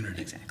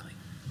community. Exactly.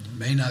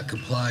 May not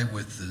comply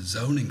with the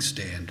zoning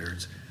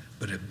standards,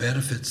 but it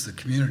benefits the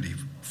community.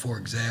 For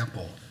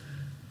example,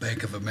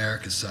 Bank of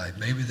America site,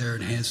 maybe they're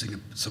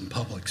enhancing some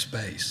public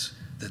space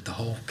that the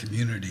whole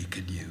community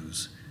could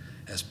use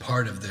as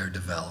part of their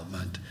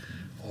development,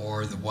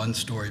 or the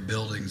one-story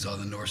buildings on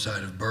the north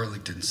side of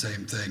Burlington,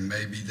 same thing.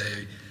 Maybe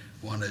they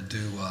want to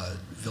do a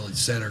village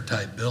center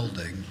type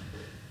building,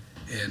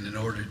 and in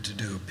order to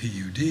do a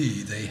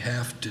PUD, they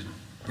have to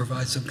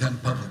provide some kind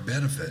of public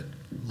benefit,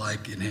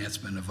 like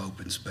enhancement of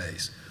open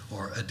space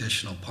or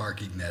additional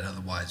parking that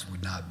otherwise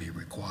would not be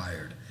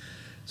required.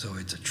 So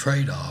it's a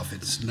trade-off.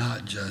 It's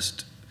not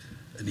just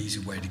an easy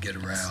way to get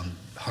around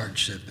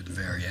hardship and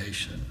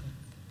variation.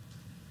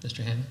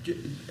 Mr. Hannon?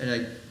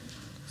 And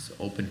it's an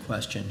open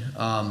question.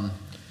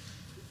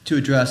 To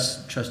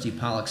address Trustee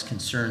Pollack's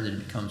concern that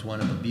it becomes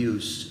one of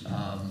abuse,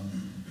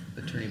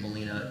 Attorney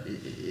Molina,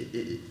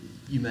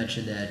 you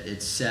mentioned that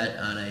it's set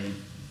on a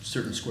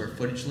certain square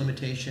footage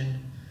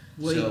limitation.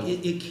 Well, so,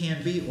 it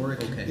can be, or it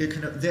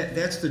can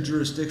that's the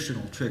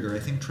jurisdictional trigger. I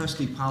think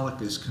Trustee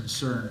Pollack is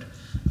concerned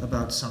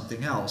about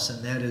something else,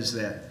 and that is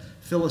that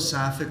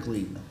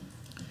philosophically,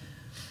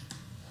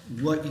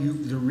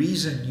 the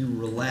reason you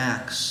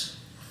relax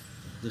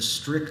the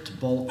strict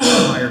bulk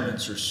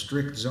requirements or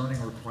strict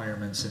zoning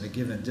requirements in a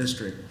given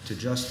district to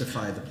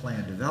justify the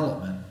planned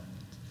development,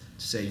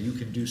 to say you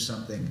can do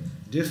something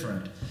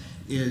different,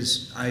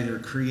 is either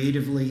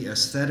creatively,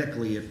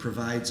 aesthetically, it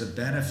provides a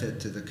benefit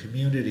to the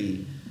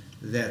community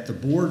that the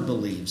board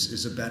believes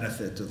is a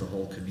benefit to the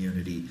whole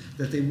community,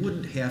 that they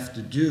wouldn't have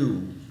to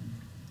do,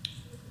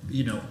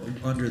 you know,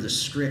 under the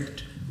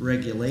strict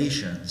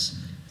regulations,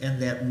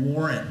 and that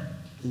warrant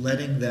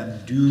letting them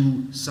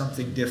do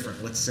something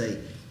different. Let's say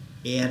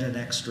add an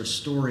extra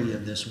story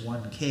in this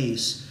one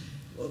case,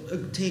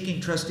 taking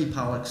Trustee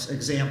Pollack's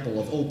example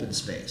of open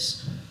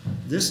space.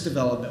 This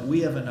development, we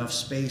have enough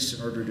space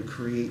in order to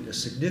create a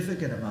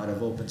significant amount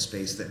of open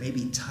space that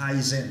maybe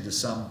ties into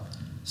some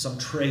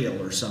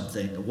trail or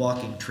something, a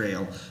walking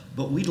trail,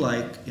 but we'd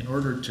like, in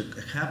order to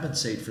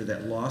compensate for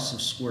that loss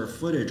of square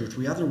footage, which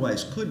we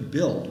otherwise could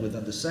build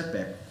within the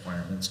setback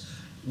requirements,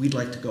 we'd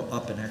like to go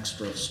up an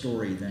extra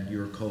story than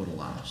your code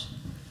allows.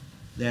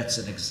 That's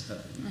an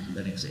example.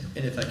 And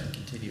if I can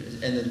continue,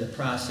 and then the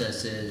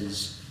process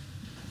is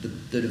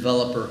the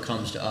developer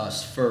comes to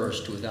us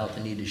first without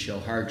the need to show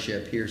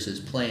hardship, here's his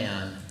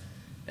plan,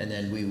 and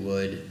then we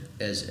would,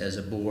 as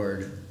a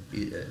board,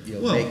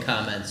 make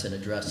comments and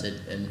address it,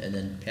 and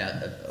then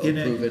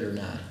approve it or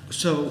not.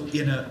 So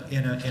in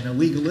a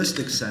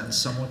legalistic sense,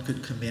 someone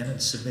could come in and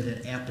submit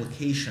an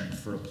application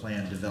for a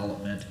planned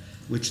development,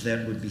 which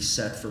then would be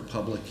set for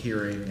public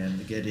hearing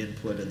and get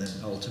input and then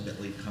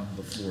ultimately come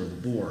before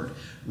the board.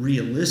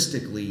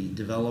 Realistically,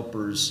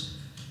 developers,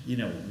 you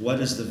know, what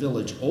is the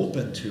village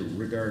open to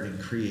regarding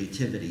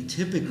creativity?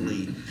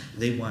 Typically,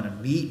 they want to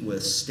meet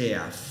with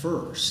staff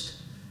first.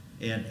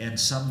 And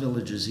some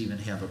villages even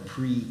have a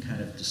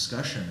kind of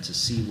discussion to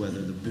see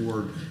whether the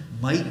board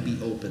might be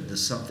open to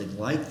something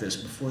like this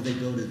before they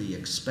go to the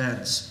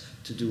expense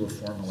to do a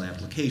formal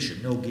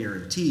application. No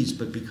guarantees,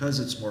 but because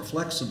it's more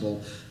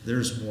flexible,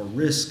 there's more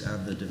risk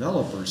on the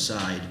developer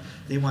side.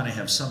 They want to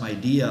have some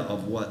idea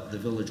of what the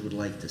village would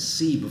like to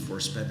see before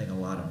spending a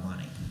lot of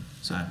money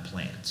on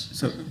plans.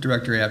 So,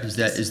 Director Abt, is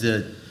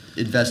the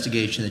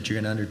investigation that you're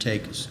going to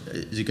undertake, is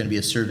it going to be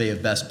a survey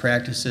of best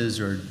practices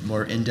or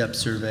more in-depth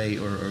survey,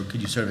 or could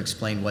you sort of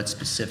explain what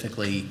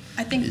specifically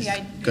is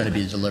going to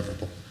be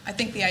deliverable? I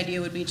think the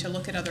idea would be to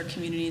look at other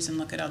communities and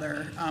look at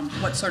other,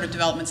 what sort of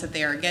developments that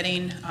they are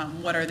getting,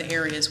 what are the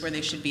areas where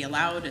they should be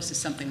allowed. Is this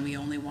something we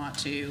only want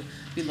to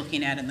be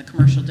looking at in the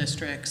commercial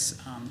districts?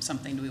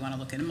 Something do we want to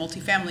look at in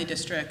multifamily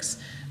districts?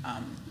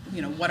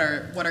 You know, what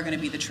are going to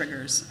be the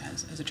triggers,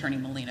 as Attorney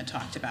Molina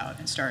talked about,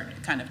 and start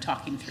kind of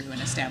talking through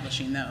and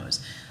establishing those.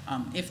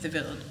 If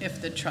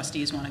the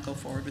trustees want to go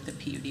forward with the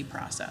PUD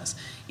process.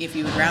 If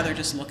you would rather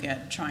just look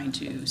at trying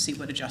to see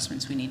what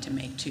adjustments we need to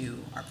make to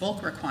our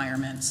bulk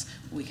requirements,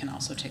 we can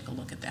also take a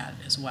look at that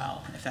as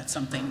well. If that's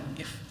something,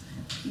 if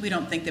we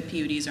don't think the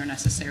PUDs are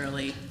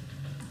necessarily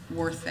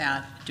worth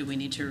that, do we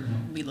need to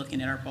be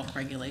looking at our bulk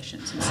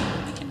regulations and see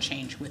what we can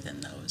change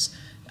within those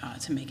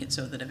to make it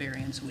so that a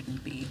variance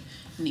wouldn't be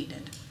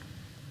needed?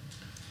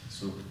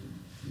 So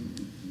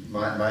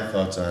my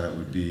thoughts on it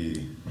would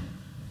be,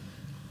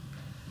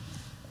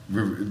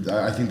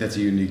 I think that's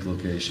a unique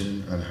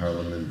location on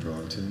Harlem and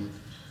Burlington,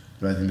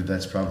 but I think that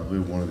that's probably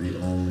one of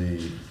the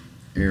only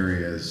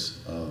areas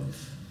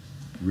of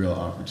real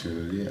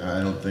opportunity. I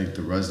don't think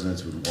the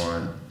residents would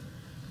want,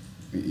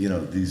 you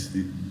know, these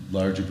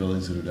larger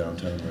buildings that are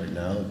downtown right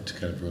now to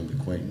kind of ruin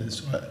the quaintness.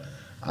 So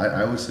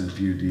I would say the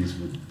PUDs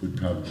would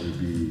probably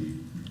be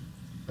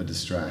a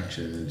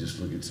distraction, and just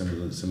look at some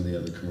of the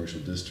other commercial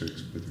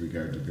districts with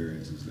regard to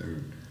variances there,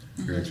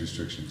 variance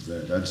restrictions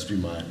there. That'd just be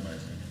my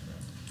opinion.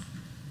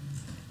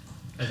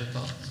 Other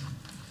thoughts?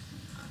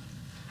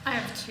 I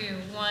have two.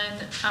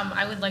 One,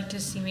 I would like to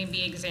see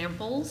maybe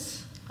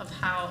examples of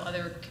how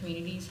other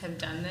communities have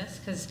done this,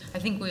 because I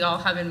think we all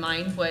have in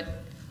mind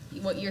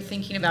what you're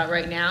thinking about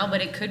right now,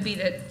 but it could be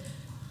that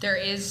there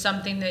is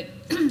something that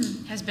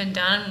has been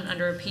done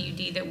under a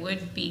PUD that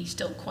would be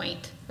still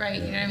quaint,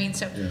 right? You know what I mean?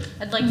 So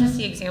I'd like to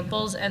see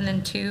examples. And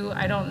then two,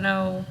 I don't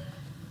know,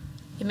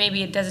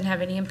 maybe it doesn't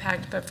have any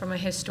impact, but from a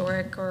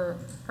historic or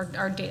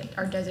our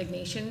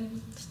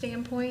designation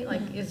standpoint,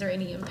 like, is there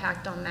any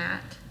impact on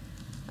that?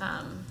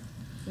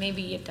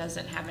 Maybe it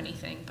doesn't have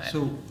anything, but.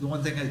 So the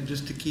one thing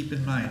just to keep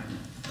in mind,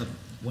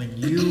 when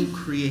you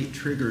create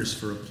triggers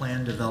for a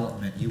planned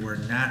development, you are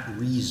not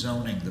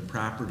rezoning the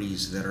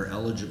properties that are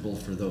eligible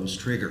for those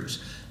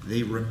triggers.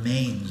 They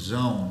remain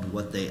zoned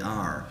what they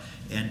are.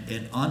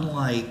 And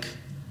unlike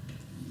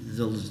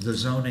the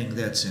zoning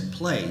that's in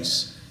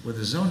place, when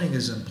the zoning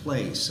is in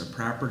place, a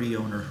property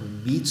owner who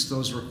meets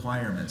those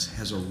requirements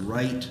has a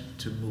right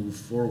to move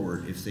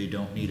forward if they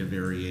don't need a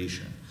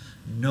variation.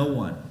 No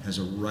one has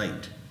a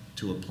right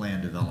to a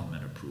planned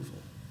development approval.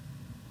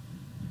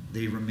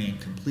 They remain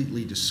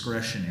completely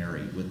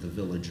discretionary with the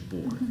village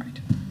board. Right.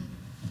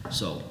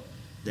 So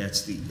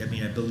that's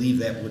I believe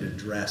that would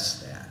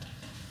address that.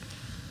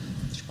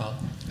 Mr. Powell?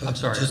 I'm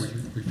sorry, were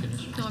you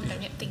finished? No, I'm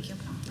done yet. Thank you.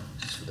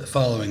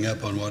 Following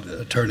up on what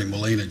Attorney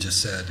Molina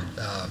just said,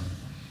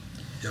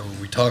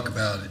 when we talk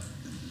about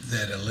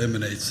that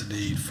eliminates the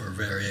need for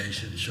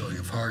variation and showing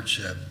of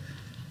hardship,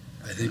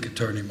 I think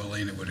Attorney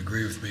Molina would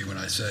agree with me when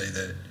I say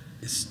that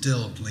it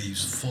still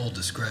leaves full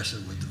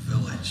discretion with the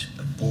village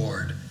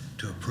board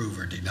to approve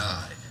or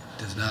deny.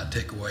 It does not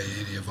take away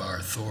any of our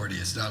authority.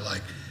 It's not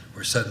like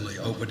we're suddenly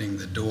opening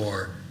the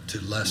door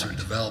to lesser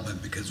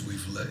development because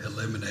we've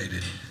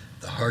eliminated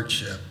the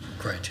hardship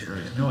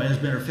criteria. No, as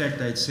a matter of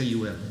fact, I'd say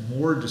you have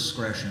more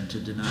discretion to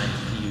deny a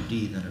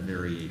PUD than a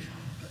variation.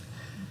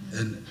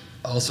 And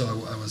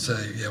also, I would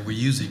say, yeah, we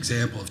use the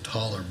example of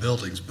taller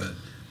buildings, but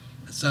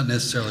it's not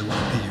necessarily what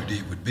a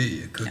PUD would be.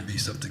 It could be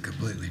something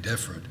completely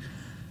different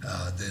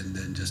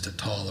than just a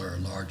taller or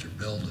larger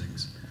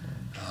buildings.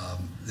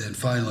 Then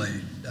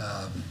finally,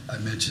 I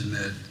mentioned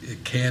that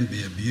it can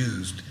be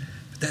abused,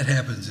 but that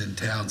happens in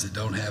towns that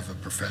don't have a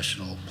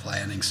professional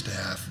planning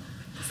staff,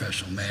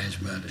 professional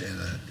management, and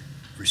a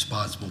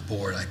responsible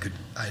board.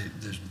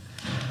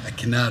 I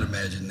cannot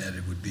imagine that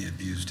it would be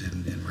abused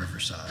in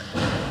Riverside.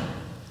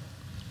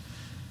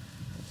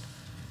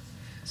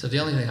 So the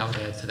only thing I would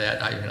add to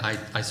that,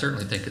 I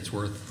certainly think it's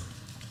worth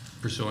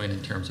pursuing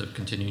in terms of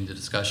continuing the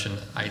discussion.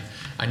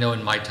 I know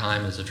in my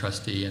time as a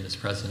trustee and as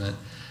president,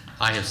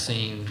 I have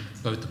seen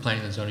both the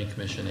Planning and Zoning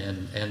Commission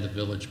and the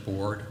village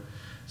board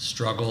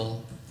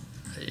struggle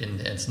in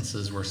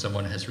instances where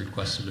someone has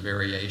requested a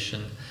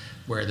variation,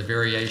 where the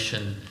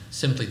variation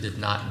simply did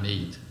not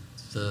meet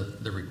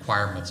the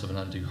requirements of an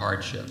undue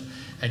hardship.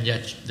 And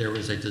yet there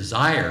was a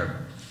desire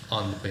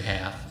on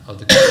behalf of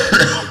the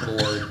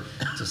board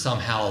to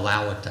somehow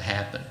allow it to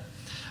happen,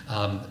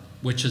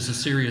 which is a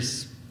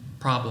serious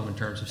problem in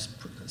terms of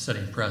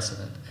setting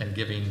precedent and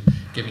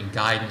giving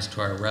guidance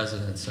to our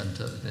residents and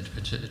to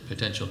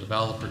potential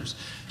developers.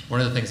 One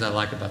of the things I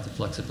like about the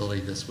flexibility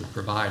this would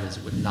provide is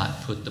it would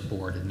not put the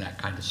board in that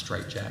kind of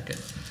straitjacket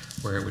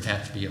where it would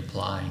have to be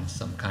applying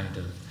some kind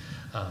of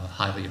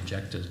highly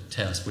objective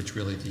test, which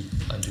really the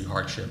undue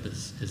hardship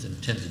is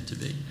intended to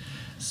be.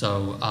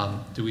 So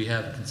do we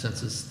have a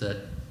consensus that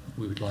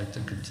we would like to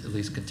at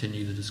least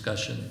continue the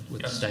discussion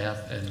with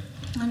staff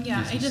and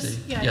yeah,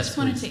 PCC? I just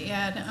wanted to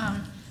add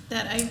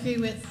that I agree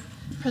with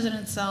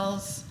President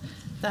Sells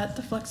that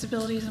the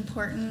flexibility is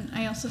important.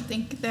 I also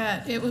think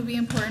that it would be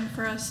important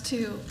for us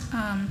to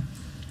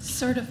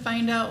sort of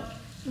find out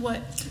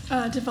what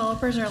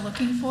developers are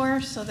looking for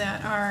so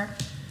that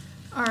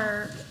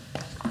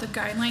the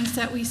guidelines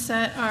that we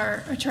set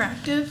are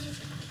attractive.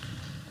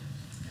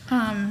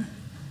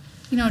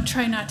 You know,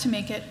 try not to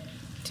make it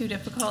too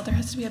difficult. There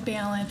has to be a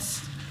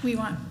balance. We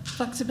want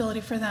flexibility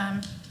for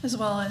them as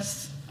well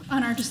as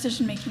on our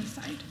decision-making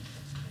side.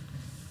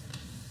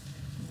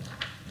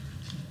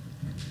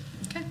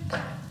 Okay.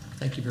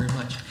 Thank you very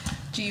much.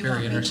 Do you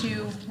Very want me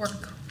to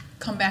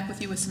come back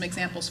with you with some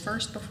examples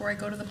first before I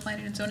go to the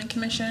Planning and Zoning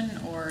Commission,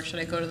 or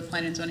should I go to the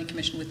Planning and Zoning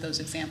Commission with those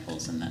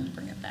examples and then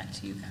bring it back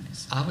to you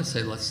guys? I would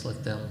say let's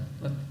let them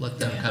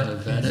kind of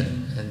vet it,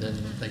 and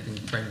then they can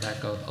bring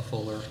back a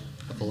fuller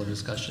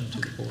discussion to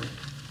the board.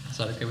 Is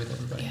that okay with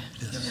everybody? Yeah.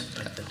 Yes.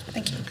 Okay.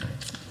 Thank you. Okay.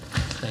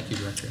 Thank you,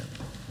 Director.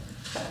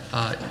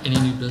 Any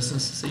new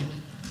business this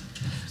evening?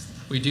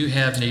 We do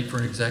have need for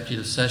an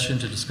executive session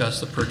to discuss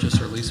the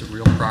purchase or lease of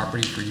real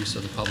property for use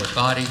of the public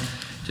body,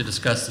 to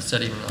discuss the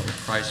setting of a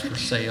price for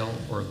sale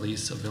or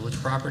lease of village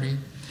property,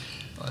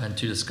 and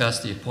to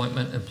discuss the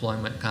appointment,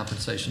 employment,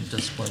 compensation,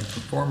 discipline,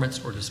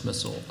 performance, or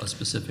dismissal of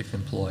specific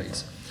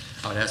employees.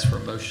 I would ask for a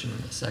motion,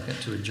 a second,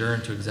 to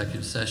adjourn to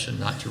executive session,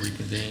 not to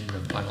reconvene. No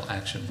final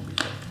action will be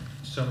taken.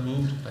 So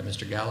moved. By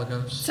Mr.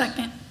 Gallegos.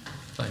 Second.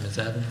 By Ms.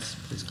 Evans.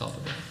 Please call the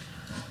roll.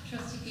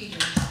 Trustee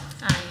Peters.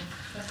 Aye.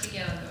 Trustee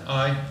Gallegos.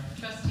 Aye.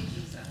 Trustee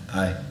Giza.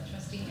 Aye.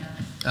 Trustee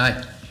Ham.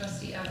 Aye.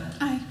 Trustee Evans.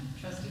 Aye.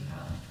 Trustee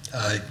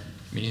Powell. Aye.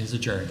 Meeting is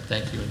adjourned.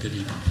 Thank you and good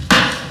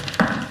evening.